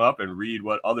to look them up and read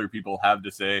what other people have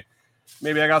to say.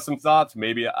 Maybe I got some thoughts,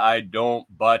 maybe I don't.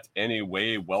 But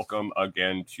anyway, welcome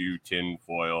again to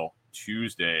Tinfoil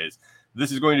Tuesdays.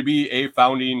 This is going to be a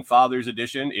Founding Fathers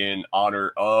edition in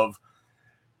honor of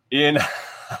 4th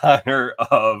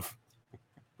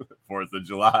of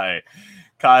July.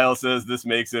 Kyle says this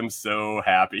makes him so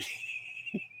happy.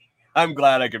 I'm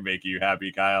glad I could make you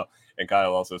happy, Kyle. And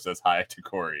Kyle also says hi to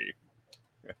Corey.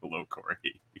 Hello,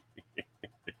 Corey.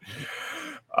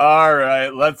 All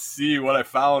right, let's see what I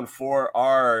found for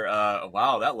our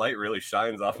wow, that light really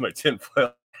shines off my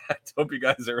tinfoil hat. Hope you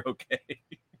guys are okay.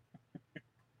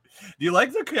 Do you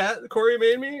like the hat Corey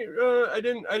made me? I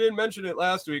didn't mention it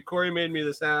last week. Corey made me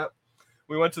this hat.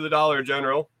 We went to the Dollar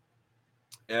General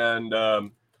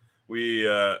and we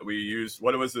used,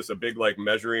 what was this, a big like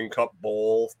measuring cup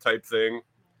bowl type thing.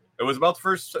 It was about the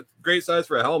first great size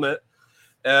for a helmet.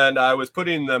 And I was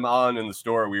putting them on in the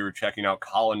store. We were checking out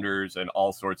colanders and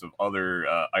all sorts of other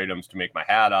items to make my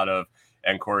hat out of.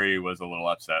 And Corey was a little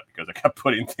upset because I kept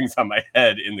putting things on my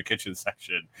head in the kitchen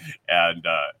section. And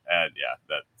yeah,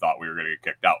 that thought we were going to get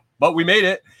kicked out. But we made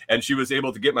it. And she was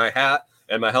able to get my hat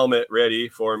and my helmet ready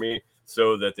for me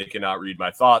so that they cannot read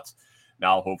my thoughts.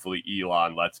 Now, hopefully,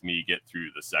 Elon lets me get through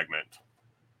the segment.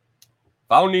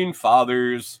 Founding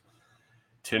Fathers,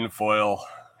 tinfoil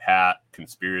hat,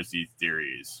 conspiracy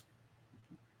theories.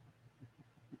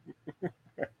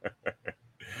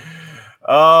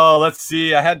 Oh, let's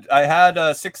see. I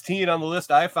had 16 on the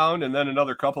list I found, and then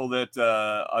another couple that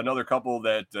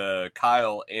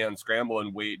Kyle and Scramble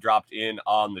and Wait dropped in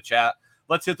on the chat.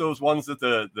 Let's hit those ones that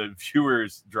the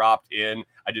viewers dropped in.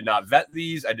 I did not vet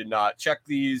these. I did not check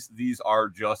these. These are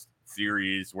just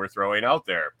theories we're throwing out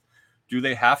there. Do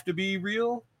they have to be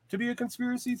real to be a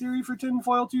conspiracy theory for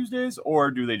Tinfoil Tuesdays, or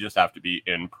do they just have to be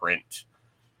in print?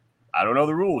 I don't know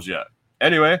the rules yet.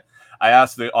 Anyway, I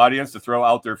asked the audience to throw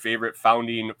out their favorite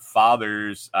founding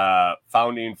fathers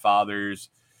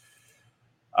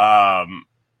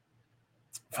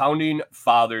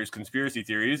conspiracy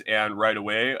theories, and right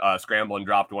away, Scramblin'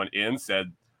 dropped one in,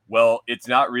 said, well, it's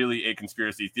not really a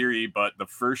conspiracy theory, but the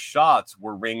first shots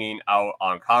were ringing out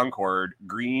on Concord.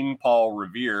 Green Paul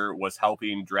Revere was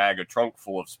helping drag a trunk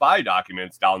full of spy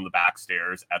documents down the back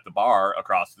stairs at the bar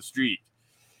across the street.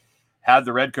 Had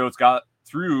the Redcoats got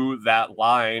through that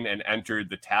line and entered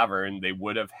the tavern, they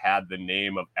would have had the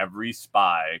name of every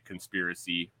spy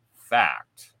conspiracy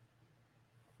fact.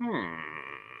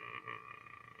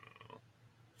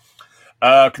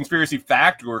 Conspiracy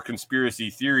fact or conspiracy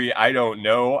theory, I don't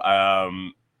know.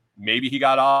 Maybe he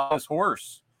got off his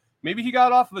horse. Maybe he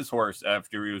got off of his horse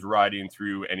after he was riding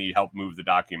through and he helped move the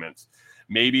documents.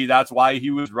 Maybe that's why he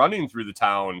was running through the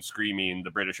town screaming the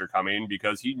British are coming,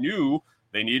 because he knew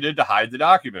they needed to hide the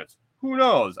documents. Who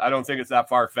knows? I don't think it's that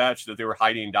far-fetched that they were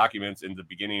hiding documents in the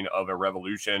beginning of a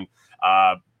revolution,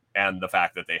 and the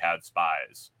fact that they had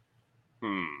spies.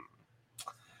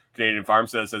 Canadian Farm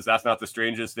says that's not the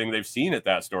strangest thing they've seen at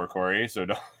that store, Corey. So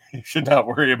you should not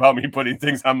worry about me putting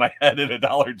things on my head at a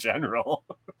Dollar General.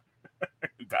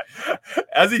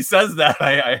 As he says that,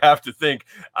 I have to think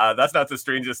that's not the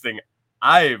strangest thing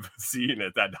I've seen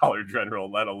at that Dollar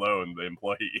General, let alone the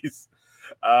employees.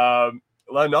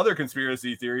 Another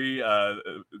conspiracy theory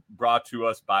brought to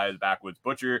us by the Backwoods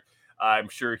Butcher. I'm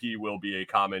sure he will be a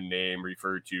common name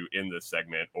referred to in this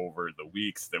segment over the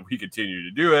weeks that we continue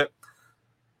to do it.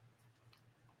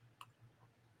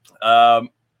 Oh,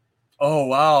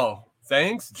 wow.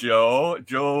 Thanks, Joe.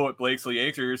 Joe at Blakesley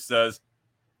Acres says,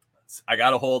 I got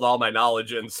to hold all my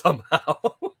knowledge in somehow.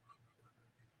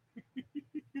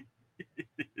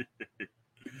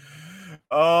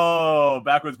 Oh,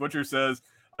 Backwoods Butcher says,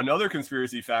 another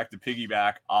conspiracy fact to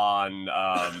piggyback on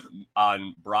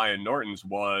Brian Norton's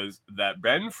was that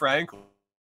Ben Franklin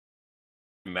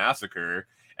massacre,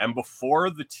 and before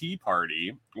the Tea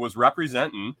Party, was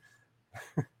representing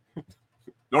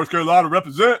North Carolina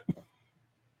represent.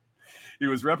 He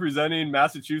was representing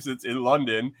Massachusetts in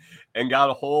London and got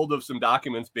a hold of some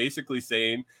documents basically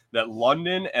saying that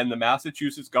London and the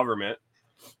Massachusetts government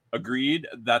agreed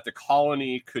that the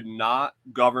colony could not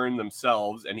govern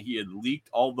themselves, and he had leaked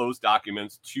all those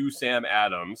documents to Sam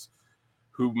Adams,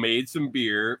 who made some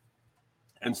beer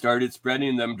and started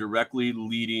spreading them, directly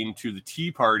leading to the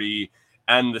Tea Party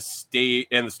and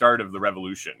the start of the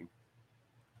revolution.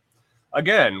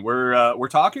 Again, we're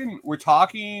talking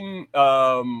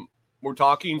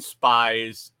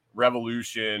spies,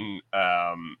 revolution.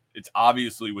 It's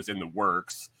obviously was in the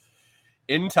works.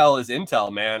 Intel is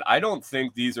intel, man. I don't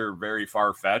think these are very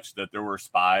far-fetched that there were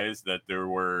spies, that there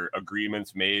were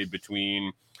agreements made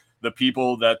between the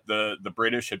people that the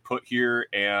British had put here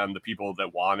and the people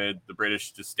that wanted the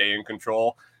British to stay in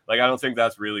control. Like, I don't think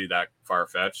that's really that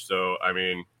far-fetched. So, I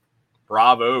mean,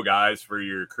 bravo, guys, for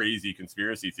your crazy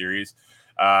conspiracy theories.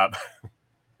 But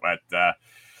I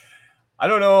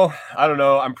don't know.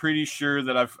 I'm pretty sure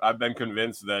that I've been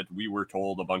convinced that we were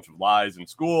told a bunch of lies in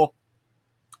school.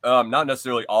 Not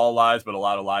necessarily all lies, but a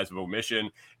lot of lies of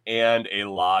omission, and a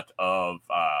lot of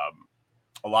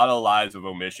lies of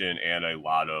omission, and a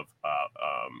lot of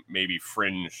maybe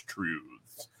fringe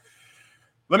truths.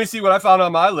 Let me see what I found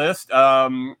on my list.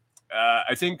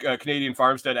 I think Canadian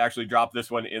Farmstead actually dropped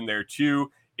this one in there too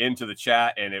into the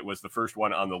chat, and it was the first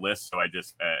one on the list, so I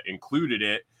just included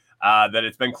it. That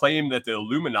it's been claimed that the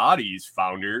Illuminati's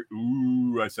founder,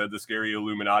 I said the scary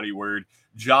Illuminati word,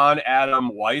 John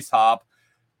Adam Weishaupt,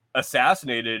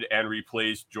 assassinated and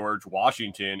replaced George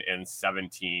Washington in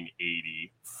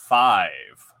 1785.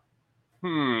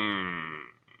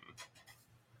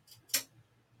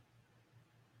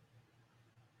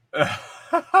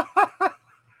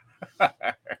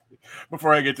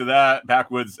 Before I get to that,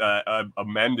 Backwoods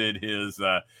amended his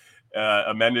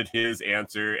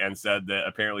answer and said that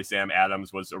apparently Sam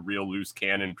Adams was a real loose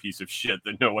cannon piece of shit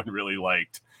that no one really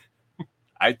liked.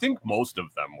 I think most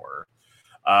of them were.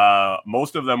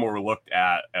 Most of them were looked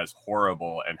at as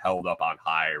horrible and held up on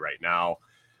high right now.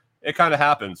 It kind of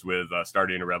happens with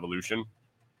starting a revolution.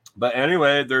 But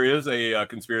anyway, there is a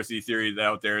conspiracy theory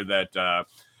out there that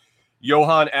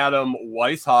Johann Adam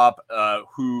Weishaupt,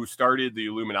 who started the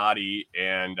Illuminati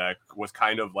and was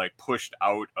kind of like pushed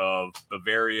out of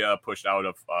Bavaria, pushed out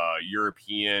of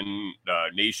European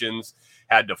nations,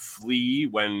 had to flee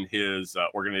when his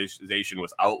organization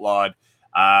was outlawed.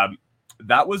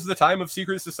 That was the time of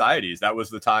secret societies. That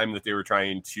was the time that they were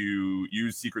trying to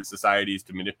use secret societies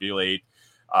to manipulate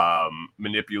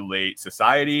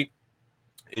society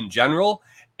in general.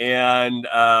 And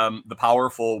the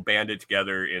powerful banded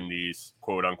together in these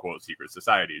quote unquote secret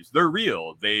societies. They're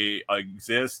real. They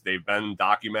exist. They've been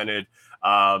documented.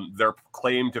 Their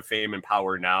claim to fame and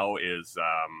power now is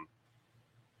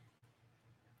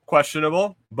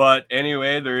questionable. But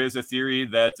anyway, there is a theory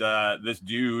that this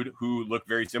dude who looked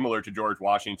very similar to George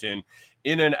Washington,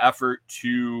 in an effort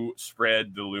to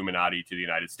spread the Illuminati to the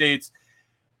United States,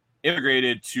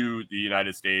 immigrated to the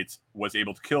United States, was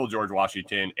able to kill George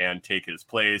Washington and take his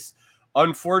place.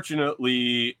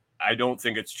 Unfortunately, I don't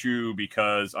think it's true,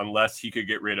 because unless he could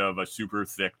get rid of a super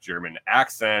thick German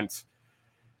accent,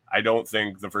 I don't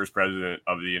think the first president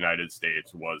of the United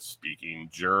States was speaking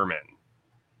German.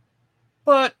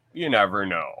 But you never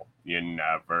know. You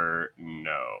never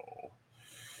know.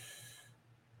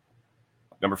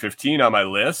 Number 15 on my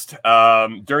list.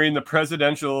 During the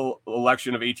presidential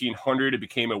election of 1800, it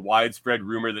became a widespread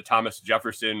rumor that Thomas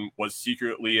Jefferson was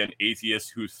secretly an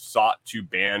atheist who sought to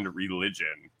ban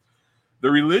religion. The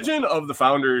religion of the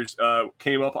founders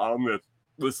came up on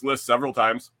this list several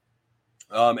times.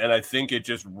 And I think it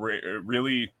just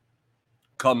really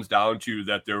comes down to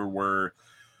that there were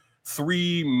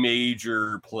three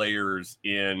major players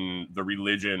in the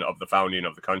religion of the founding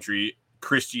of the country.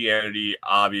 Christianity,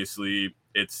 obviously,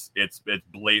 it's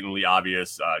blatantly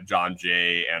obvious. John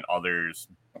Jay and others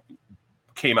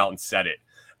came out and said it.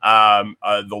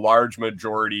 The large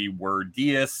majority were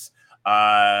deists,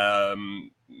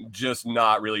 just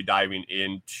not really diving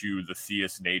into the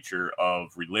theist nature of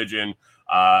religion,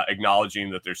 acknowledging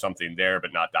that there's something there,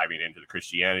 but not diving into the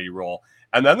Christianity role.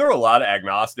 And then there were a lot of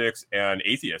agnostics and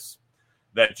atheists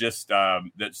that just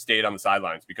that stayed on the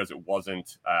sidelines because it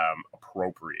wasn't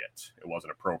appropriate. It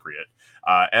wasn't appropriate,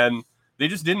 and they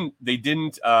just didn't. They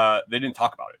didn't talk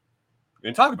about it. They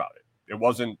didn't talk about it. It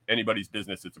wasn't anybody's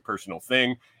business. It's a personal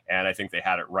thing, and I think they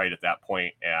had it right at that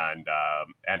point, and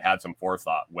had some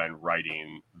forethought when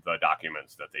writing the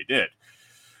documents that they did.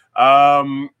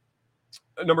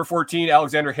 Number 14,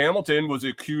 Alexander Hamilton was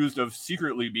accused of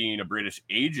secretly being a British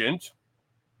agent.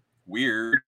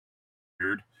 Weird.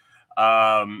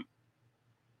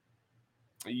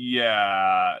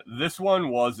 Yeah, this one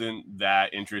wasn't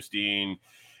that interesting.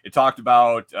 It talked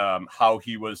about how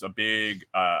he was a big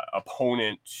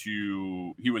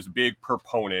big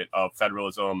proponent of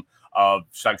federalism, of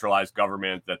centralized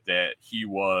government, that he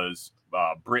was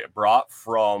brought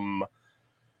from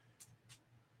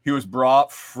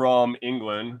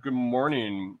England. Good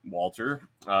morning, Walter.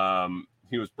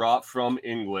 He was brought from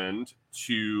England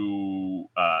to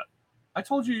I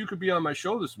told you could be on my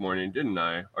show this morning, didn't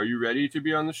I? Are you ready to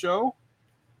be on the show?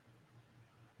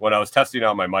 When I was testing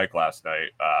out my mic last night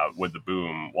with the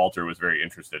boom, Walter was very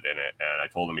interested in it, and I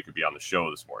told him he could be on the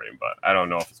show this morning, but I don't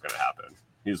know if it's going to happen.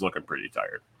 He's looking pretty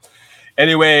tired.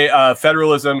 Anyway,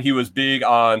 federalism, he was big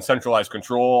on centralized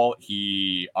control.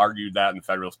 He argued that in the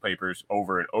Federalist Papers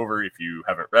over and over. If you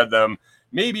haven't read them,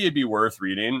 maybe it'd be worth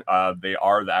reading. They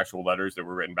are the actual letters that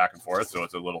were written back and forth, so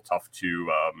it's a little tough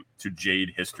to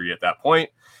jade history at that point.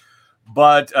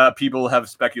 But people have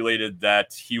speculated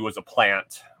that he was a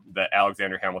plant, that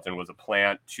Alexander Hamilton was a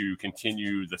plant to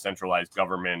continue the centralized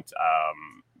government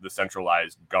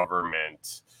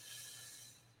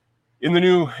in the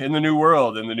new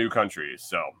world, in the new country.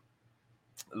 So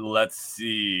let's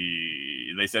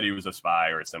see. They said he was a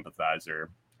spy or a sympathizer.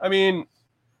 I mean,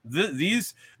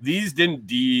 these didn't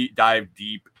dive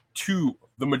deep to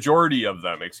the majority of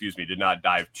them. Did not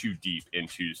dive too deep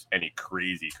into any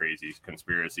crazy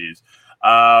conspiracies.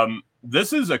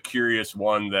 This is a curious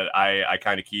one that I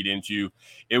kind of keyed into.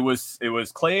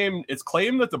 It's claimed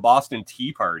that the Boston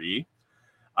Tea Party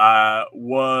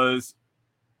was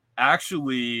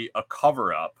actually a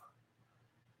cover-up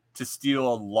to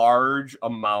steal a large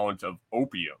amount of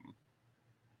opium.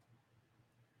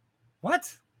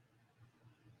 What?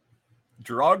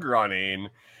 Drug running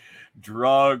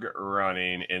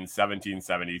in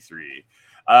 1773.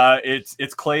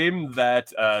 It's claimed that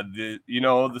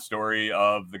the story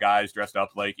of the guys dressed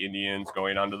up like Indians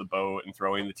going onto the boat and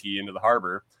throwing the tea into the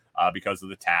harbor. because of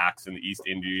the tax and the East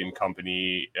Indian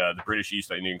Company, the British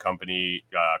East Indian Company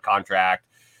contract.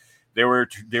 They were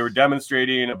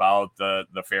demonstrating about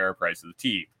the fair price of the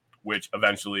tea, which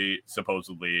eventually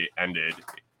supposedly ended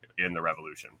in the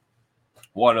revolution.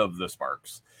 One of the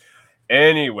sparks.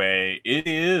 Anyway, it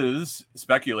is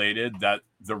speculated that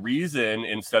the reason,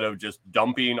 instead of just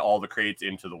dumping all the crates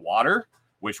into the water,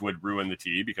 which would ruin the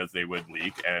tea because they would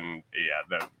leak, and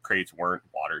the crates weren't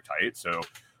watertight, so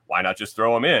why not just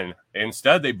throw them in?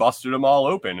 Instead, they busted them all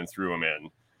open and threw them in.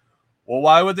 Well,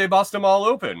 why would they bust them all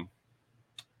open?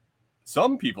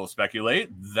 Some people speculate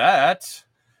that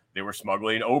they were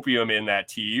smuggling opium in that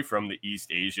tea from the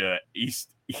Eastern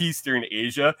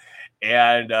Asia,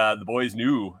 and the boys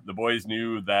knew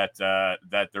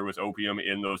that there was opium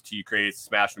in those tea crates,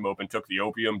 smashed them open, took the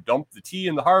opium, dumped the tea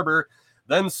in the harbor,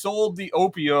 then sold the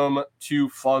opium to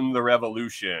fund the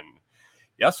revolution.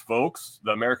 Yes, folks,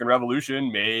 the American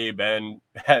Revolution may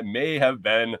have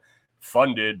been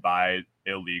funded by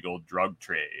illegal drug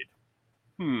trade.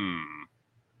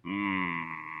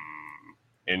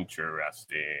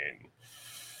 Interesting.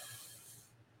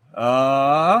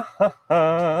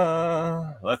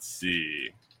 Let's see.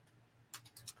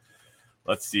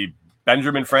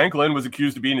 Benjamin Franklin was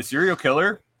accused of being a serial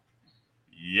killer.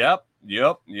 Yep.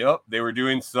 They were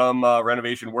doing some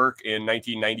renovation work in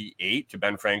 1998 to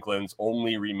Ben Franklin's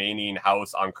only remaining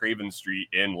house on Craven Street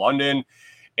in London,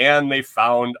 and they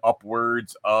found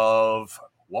upwards of,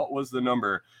 what was the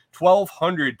number?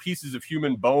 1,200 pieces of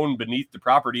human bone beneath the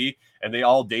property, and they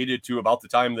all dated to about the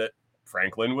time that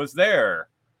Franklin was there.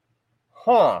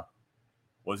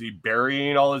 Was he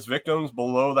burying all his victims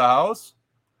below the house?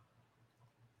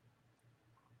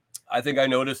 I think I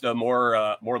noticed a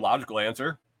more logical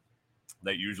answer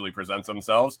that usually presents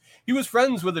themselves. He was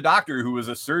friends with a doctor who was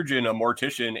a surgeon, a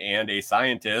mortician, and a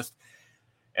scientist,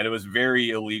 and it was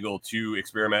very illegal to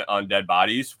experiment on dead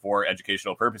bodies for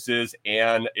educational purposes,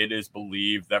 and it is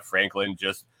believed that Franklin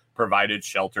just provided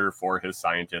shelter for his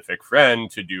scientific friend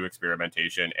to do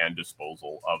experimentation and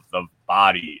disposal of the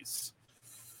bodies.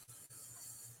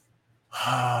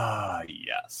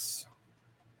 Yes.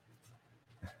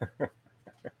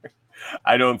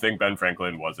 I don't think Ben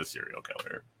Franklin was a serial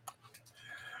killer.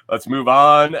 Let's move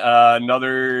on.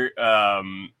 Another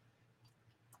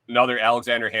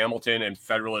Alexander Hamilton and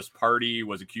Federalist Party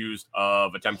was accused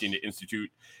of attempting to institute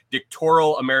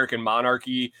dictatorial American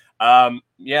monarchy.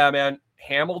 Man,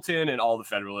 Hamilton and all the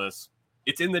Federalists,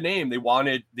 it's in the name. They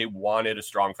wanted a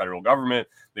strong federal government.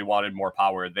 They wanted more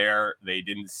power there. They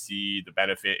didn't see the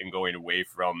benefit in going away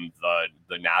from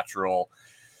the natural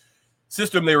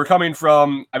system they were coming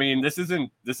from. I mean, this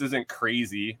isn't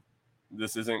crazy.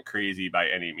 This isn't crazy by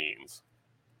any means.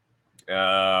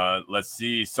 Let's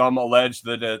see. Some allege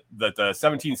that the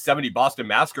 1770 Boston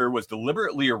Massacre was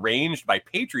deliberately arranged by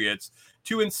patriots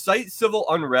to incite civil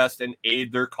unrest and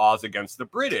aid their cause against the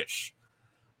British.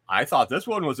 I thought this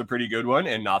one was a pretty good one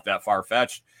and not that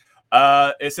far-fetched.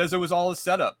 It says it was all a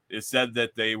setup. It said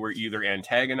that they were either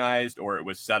antagonized or it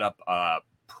was set up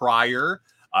prior.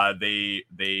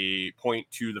 They point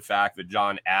to the fact that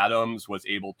John Adams was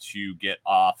able to get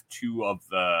off two of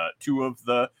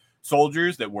the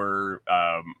soldiers that were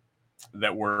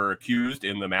accused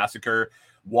in the massacre.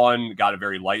 One got a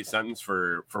very light sentence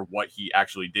for what he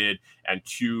actually did, and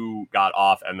two got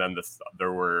off. And then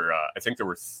there were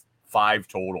 5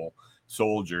 total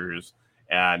soldiers,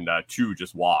 and 2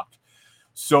 just walked.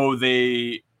 So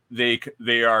they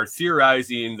are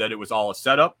theorizing that it was all a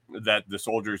setup, that the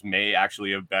soldiers may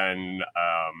actually have been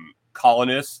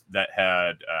colonists that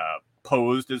had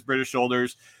posed as British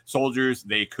soldiers.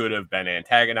 They could have been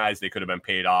antagonized. They could have been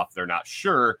paid off. They're not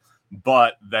sure,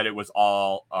 but that it was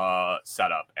all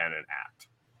set up and an act.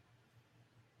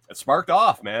 It sparked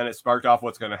off, man. It sparked off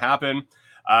what's going to happen.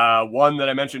 One that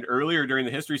I mentioned earlier during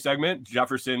the history segment,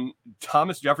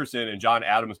 Thomas Jefferson and John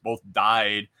Adams both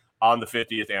died on the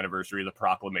 50th anniversary of the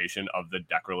proclamation of the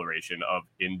Declaration of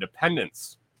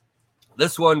Independence.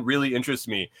 This one really interests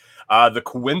me. The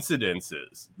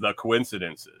coincidences.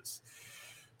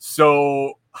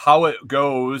 So how it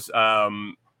goes,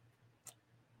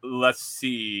 let's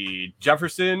see.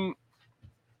 Jefferson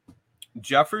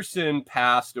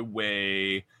passed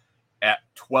away at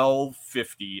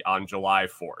 12:50 on July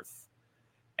 4th.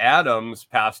 Adams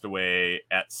passed away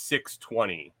at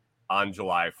 6:20 on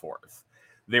July 4th.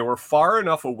 They were far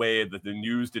enough away that the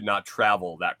news did not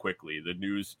travel that quickly. The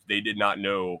news, they did not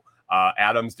know.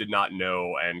 Adams did not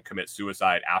know and commit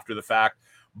suicide after the fact.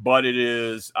 But it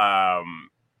is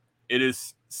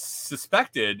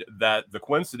suspected that the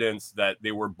coincidence that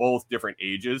they were both different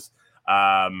ages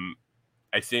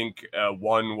I think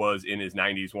one was in his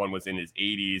 90s, one was in his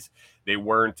 80s. They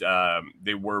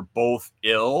were both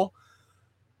ill,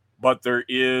 but there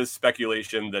is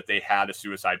speculation that they had a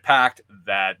suicide pact,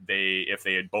 that if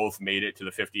they had both made it to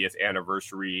the 50th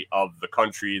anniversary of the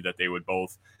country, that they would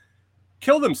both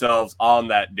kill themselves on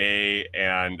that day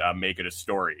and make it a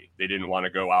story. They didn't want to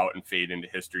go out and fade into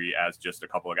history as just a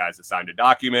couple of guys that signed a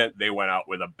document. They went out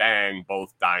with a bang,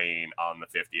 both dying on the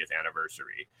 50th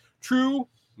anniversary. True,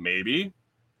 maybe.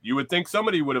 You would think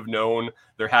somebody would have known.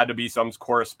 There had to be some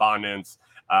correspondence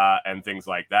and things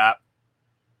like that.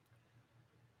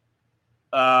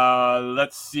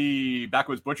 Let's see.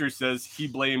 Backwoods Butcher says he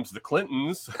blames the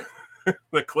Clintons.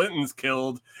 The Clintons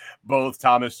killed both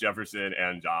Thomas Jefferson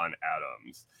and John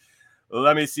Adams.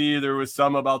 Let me see. There was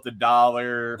some about the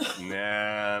dollar.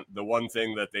 Nah. The one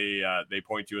thing that they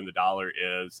point to in the dollar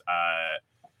is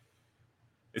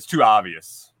it's too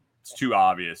obvious. It's too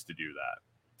obvious to do that.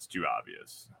 It's too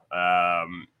obvious.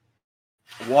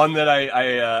 One that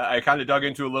I kind of dug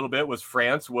into a little bit was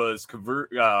France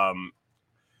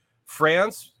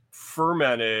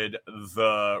fermented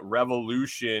the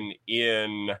revolution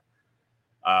in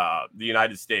the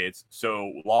United States.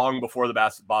 So long before the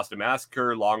Boston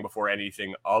Massacre, long before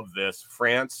anything of this,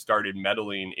 France started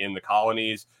meddling in the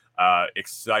colonies,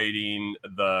 exciting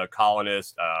the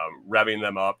colonists, revving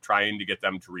them up, trying to get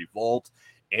them to revolt.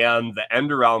 And the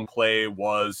end around play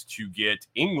was to get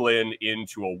England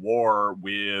into a war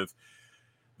with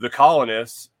the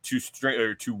colonists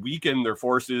to weaken their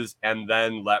forces and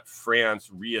then let France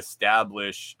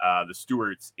reestablish the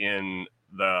Stuarts in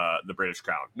the British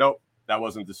crown. Nope. That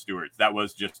wasn't the Stuarts. That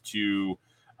was just to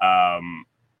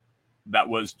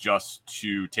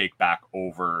take back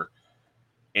over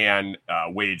and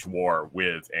wage war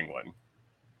with England.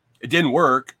 It didn't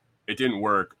work. It didn't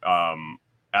work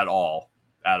at all.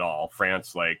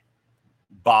 France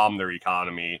bombed their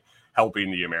economy,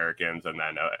 helping the Americans, and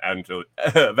then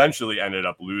eventually ended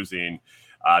up losing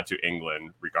to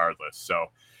England regardless. So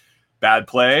bad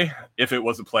play. If it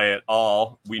was a play at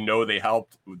all, we know they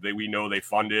helped. We know they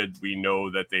funded. We know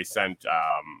that they sent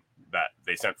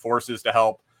forces to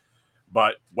help.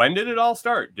 But when did it all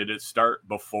start? Did it start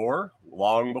before?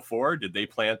 Long before? Did they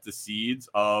plant the seeds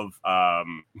of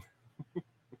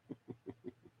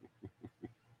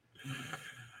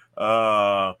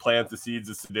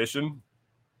sedition?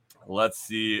 Let's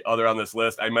see. Other on this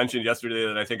list, I mentioned yesterday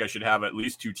that I think I should have at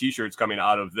least 2 T-shirts coming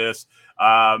out of this.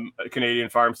 Canadian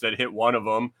Farmstead hit one of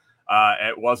them.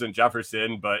 It wasn't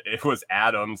Jefferson, but it was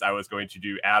Adams. I was going to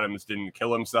do Adams didn't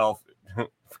kill himself.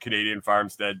 Canadian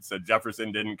Farmstead said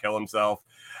Jefferson didn't kill himself.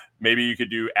 Maybe you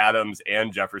could do Adams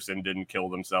and Jefferson didn't kill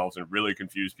themselves and really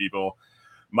confuse people.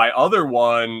 My other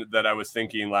one that I was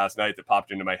thinking last night that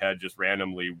popped into my head just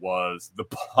randomly was the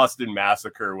Boston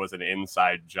Massacre was an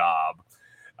inside job.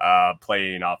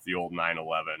 Playing off the old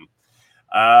 9/11.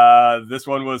 This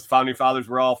one was Founding Fathers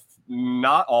were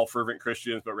not all fervent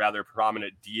Christians, but rather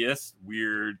prominent deists.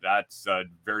 Weird. That's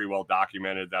very well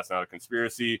documented. That's not a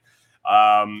conspiracy.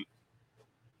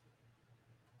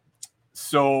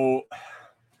 So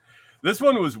this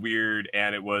one was weird,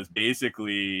 and it was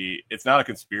basically, it's not a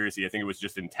conspiracy. I think it was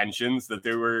just intentions that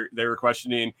they were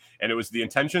questioning, and it was the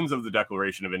intentions of the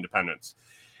Declaration of Independence.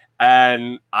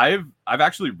 And I've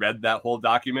actually read that whole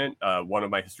document. One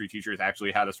of my history teachers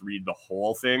actually had us read the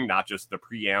whole thing, not just the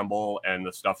preamble and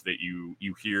the stuff that you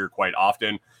hear quite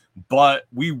often. But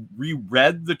we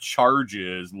reread the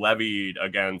charges levied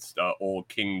against old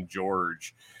King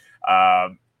George.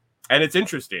 And it's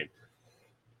interesting.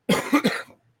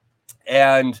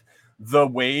 And the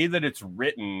way that it's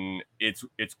written, it's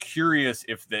curious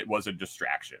if that was a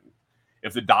distraction.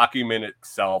 If the document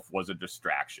itself was a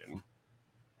distraction.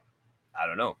 I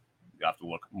don't know. You have to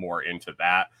look more into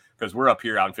that because we're up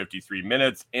here on 53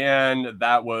 minutes. And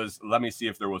that was, let me see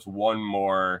if there was one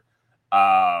more.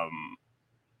 I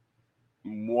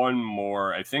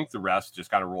think the rest just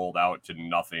kind of rolled out to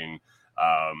nothing,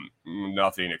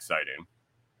 nothing exciting.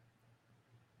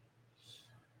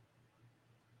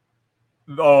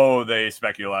 Oh, they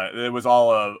speculate. It was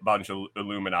all a bunch of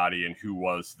Illuminati and who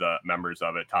was the members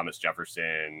of it, Thomas Jefferson.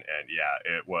 And yeah,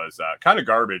 it was kind of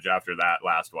garbage after that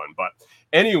last one. But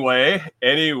anyway,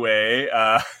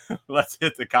 let's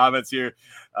hit the comments here.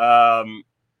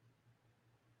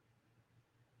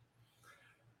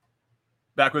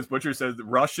 Backwoods Butcher says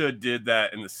Russia did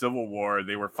that in the Civil War.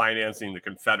 They were financing the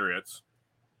Confederates.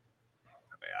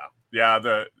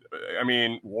 Yeah.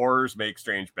 Wars make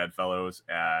strange bedfellows,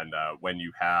 and when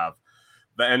you have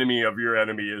the enemy of your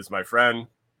enemy is my friend,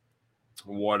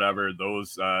 whatever,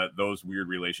 those weird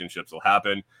relationships will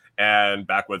happen. And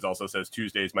Backwoods also says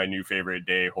Tuesday's my new favorite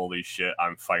day. Holy shit,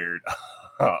 I'm fired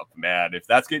up, man. If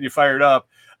that's getting you fired up,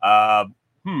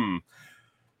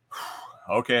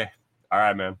 okay. All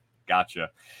right, man. Gotcha.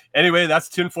 Anyway, that's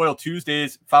Tinfoil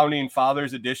Tuesdays, Founding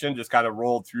Fathers edition. Just kind of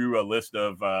rolled through a list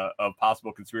of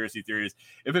possible conspiracy theories.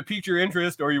 If it piqued your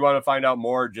interest or you want to find out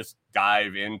more, just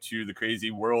dive into the crazy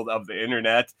world of the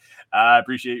internet. I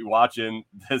appreciate you watching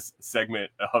this segment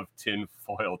of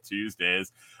Tinfoil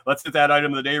Tuesdays. Let's hit that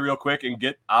item of the day real quick and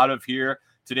get out of here.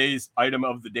 Today's item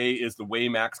of the day is the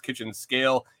Weighmax Kitchen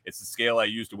Scale. It's the scale I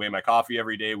use to weigh my coffee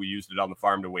every day. We used it on the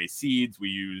farm to weigh seeds. We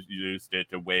used it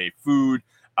to weigh food.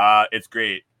 It's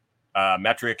great.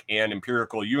 Metric and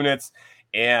empirical units,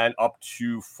 and up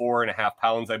to 4.5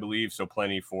 pounds, I believe. So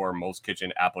plenty for most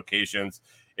kitchen applications.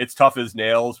 It's tough as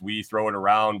nails. We throw it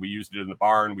around. We used it in the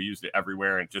barn. We used it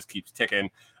everywhere, and it just keeps ticking.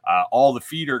 All the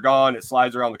feet are gone. It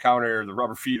slides around the counter. The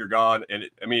rubber feet are gone. And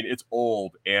it's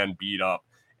old and beat up,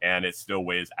 and it still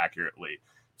weighs accurately.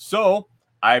 So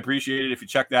I appreciate it if you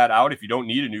check that out. If you don't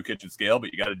need a new kitchen scale,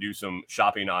 but you got to do some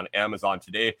shopping on Amazon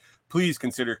today, please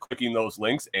consider clicking those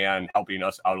links and helping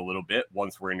us out a little bit.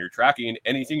 Once we're in your tracking,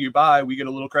 anything you buy, we get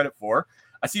a little credit for.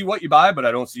 I see what you buy, but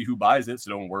I don't see who buys it,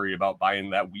 so don't worry about buying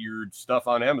that weird stuff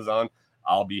on Amazon.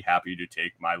 I'll be happy to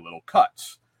take my little cut.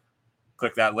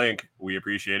 Click that link. We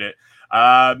appreciate it.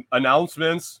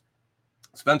 Announcements.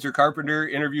 Spencer Carpenter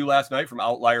interview last night from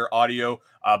Outlier Audio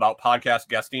about podcast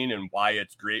guesting and why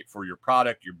it's great for your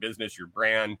product, your business, your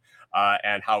brand,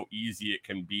 and how easy it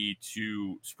can be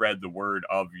to spread the word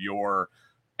of your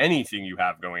anything you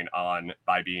have going on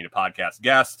by being a podcast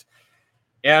guest.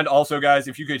 And also, guys,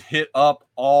 if you could hit up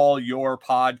all your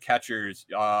pod catchers,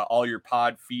 all your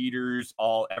pod feeders,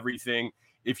 everything.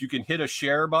 If you can hit a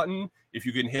share button, if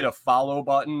you can hit a follow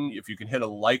button, if you can hit a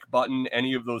like button,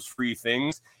 any of those free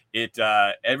things,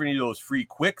 every of those free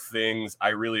quick things, I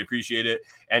really appreciate it.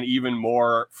 And even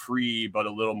more free, but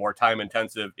a little more time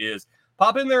intensive is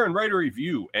pop in there and write a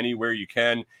review anywhere you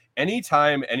can.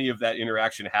 Anytime any of that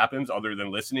interaction happens other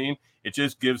than listening, it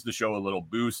just gives the show a little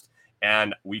boost.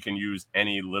 And we can use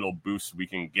any little boosts we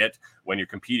can get when you're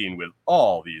competing with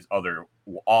all these other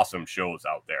awesome shows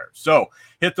out there. So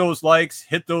hit those likes,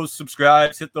 hit those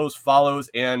subscribes, hit those follows.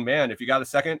 And man, if you got a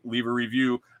second, leave a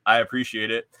review. I appreciate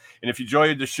it. And if you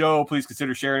enjoyed the show, please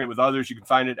consider sharing it with others. You can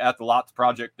find it at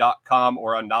thelotsproject.com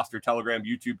or on Nostr, Telegram,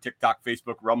 YouTube, TikTok,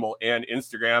 Facebook, Rumble, and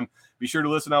Instagram. Be sure to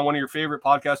listen on one of your favorite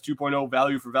Podcast 2.0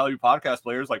 value for value podcast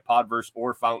players like Podverse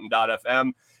or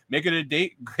Fountain.fm. Make it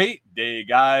a great day,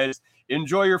 guys.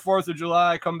 Enjoy your 4th of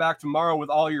July. Come back tomorrow with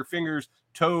all your fingers,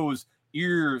 toes,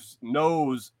 ears,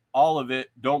 nose, all of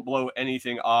it. Don't blow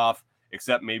anything off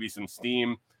except maybe some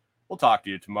steam. We'll talk to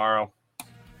you tomorrow.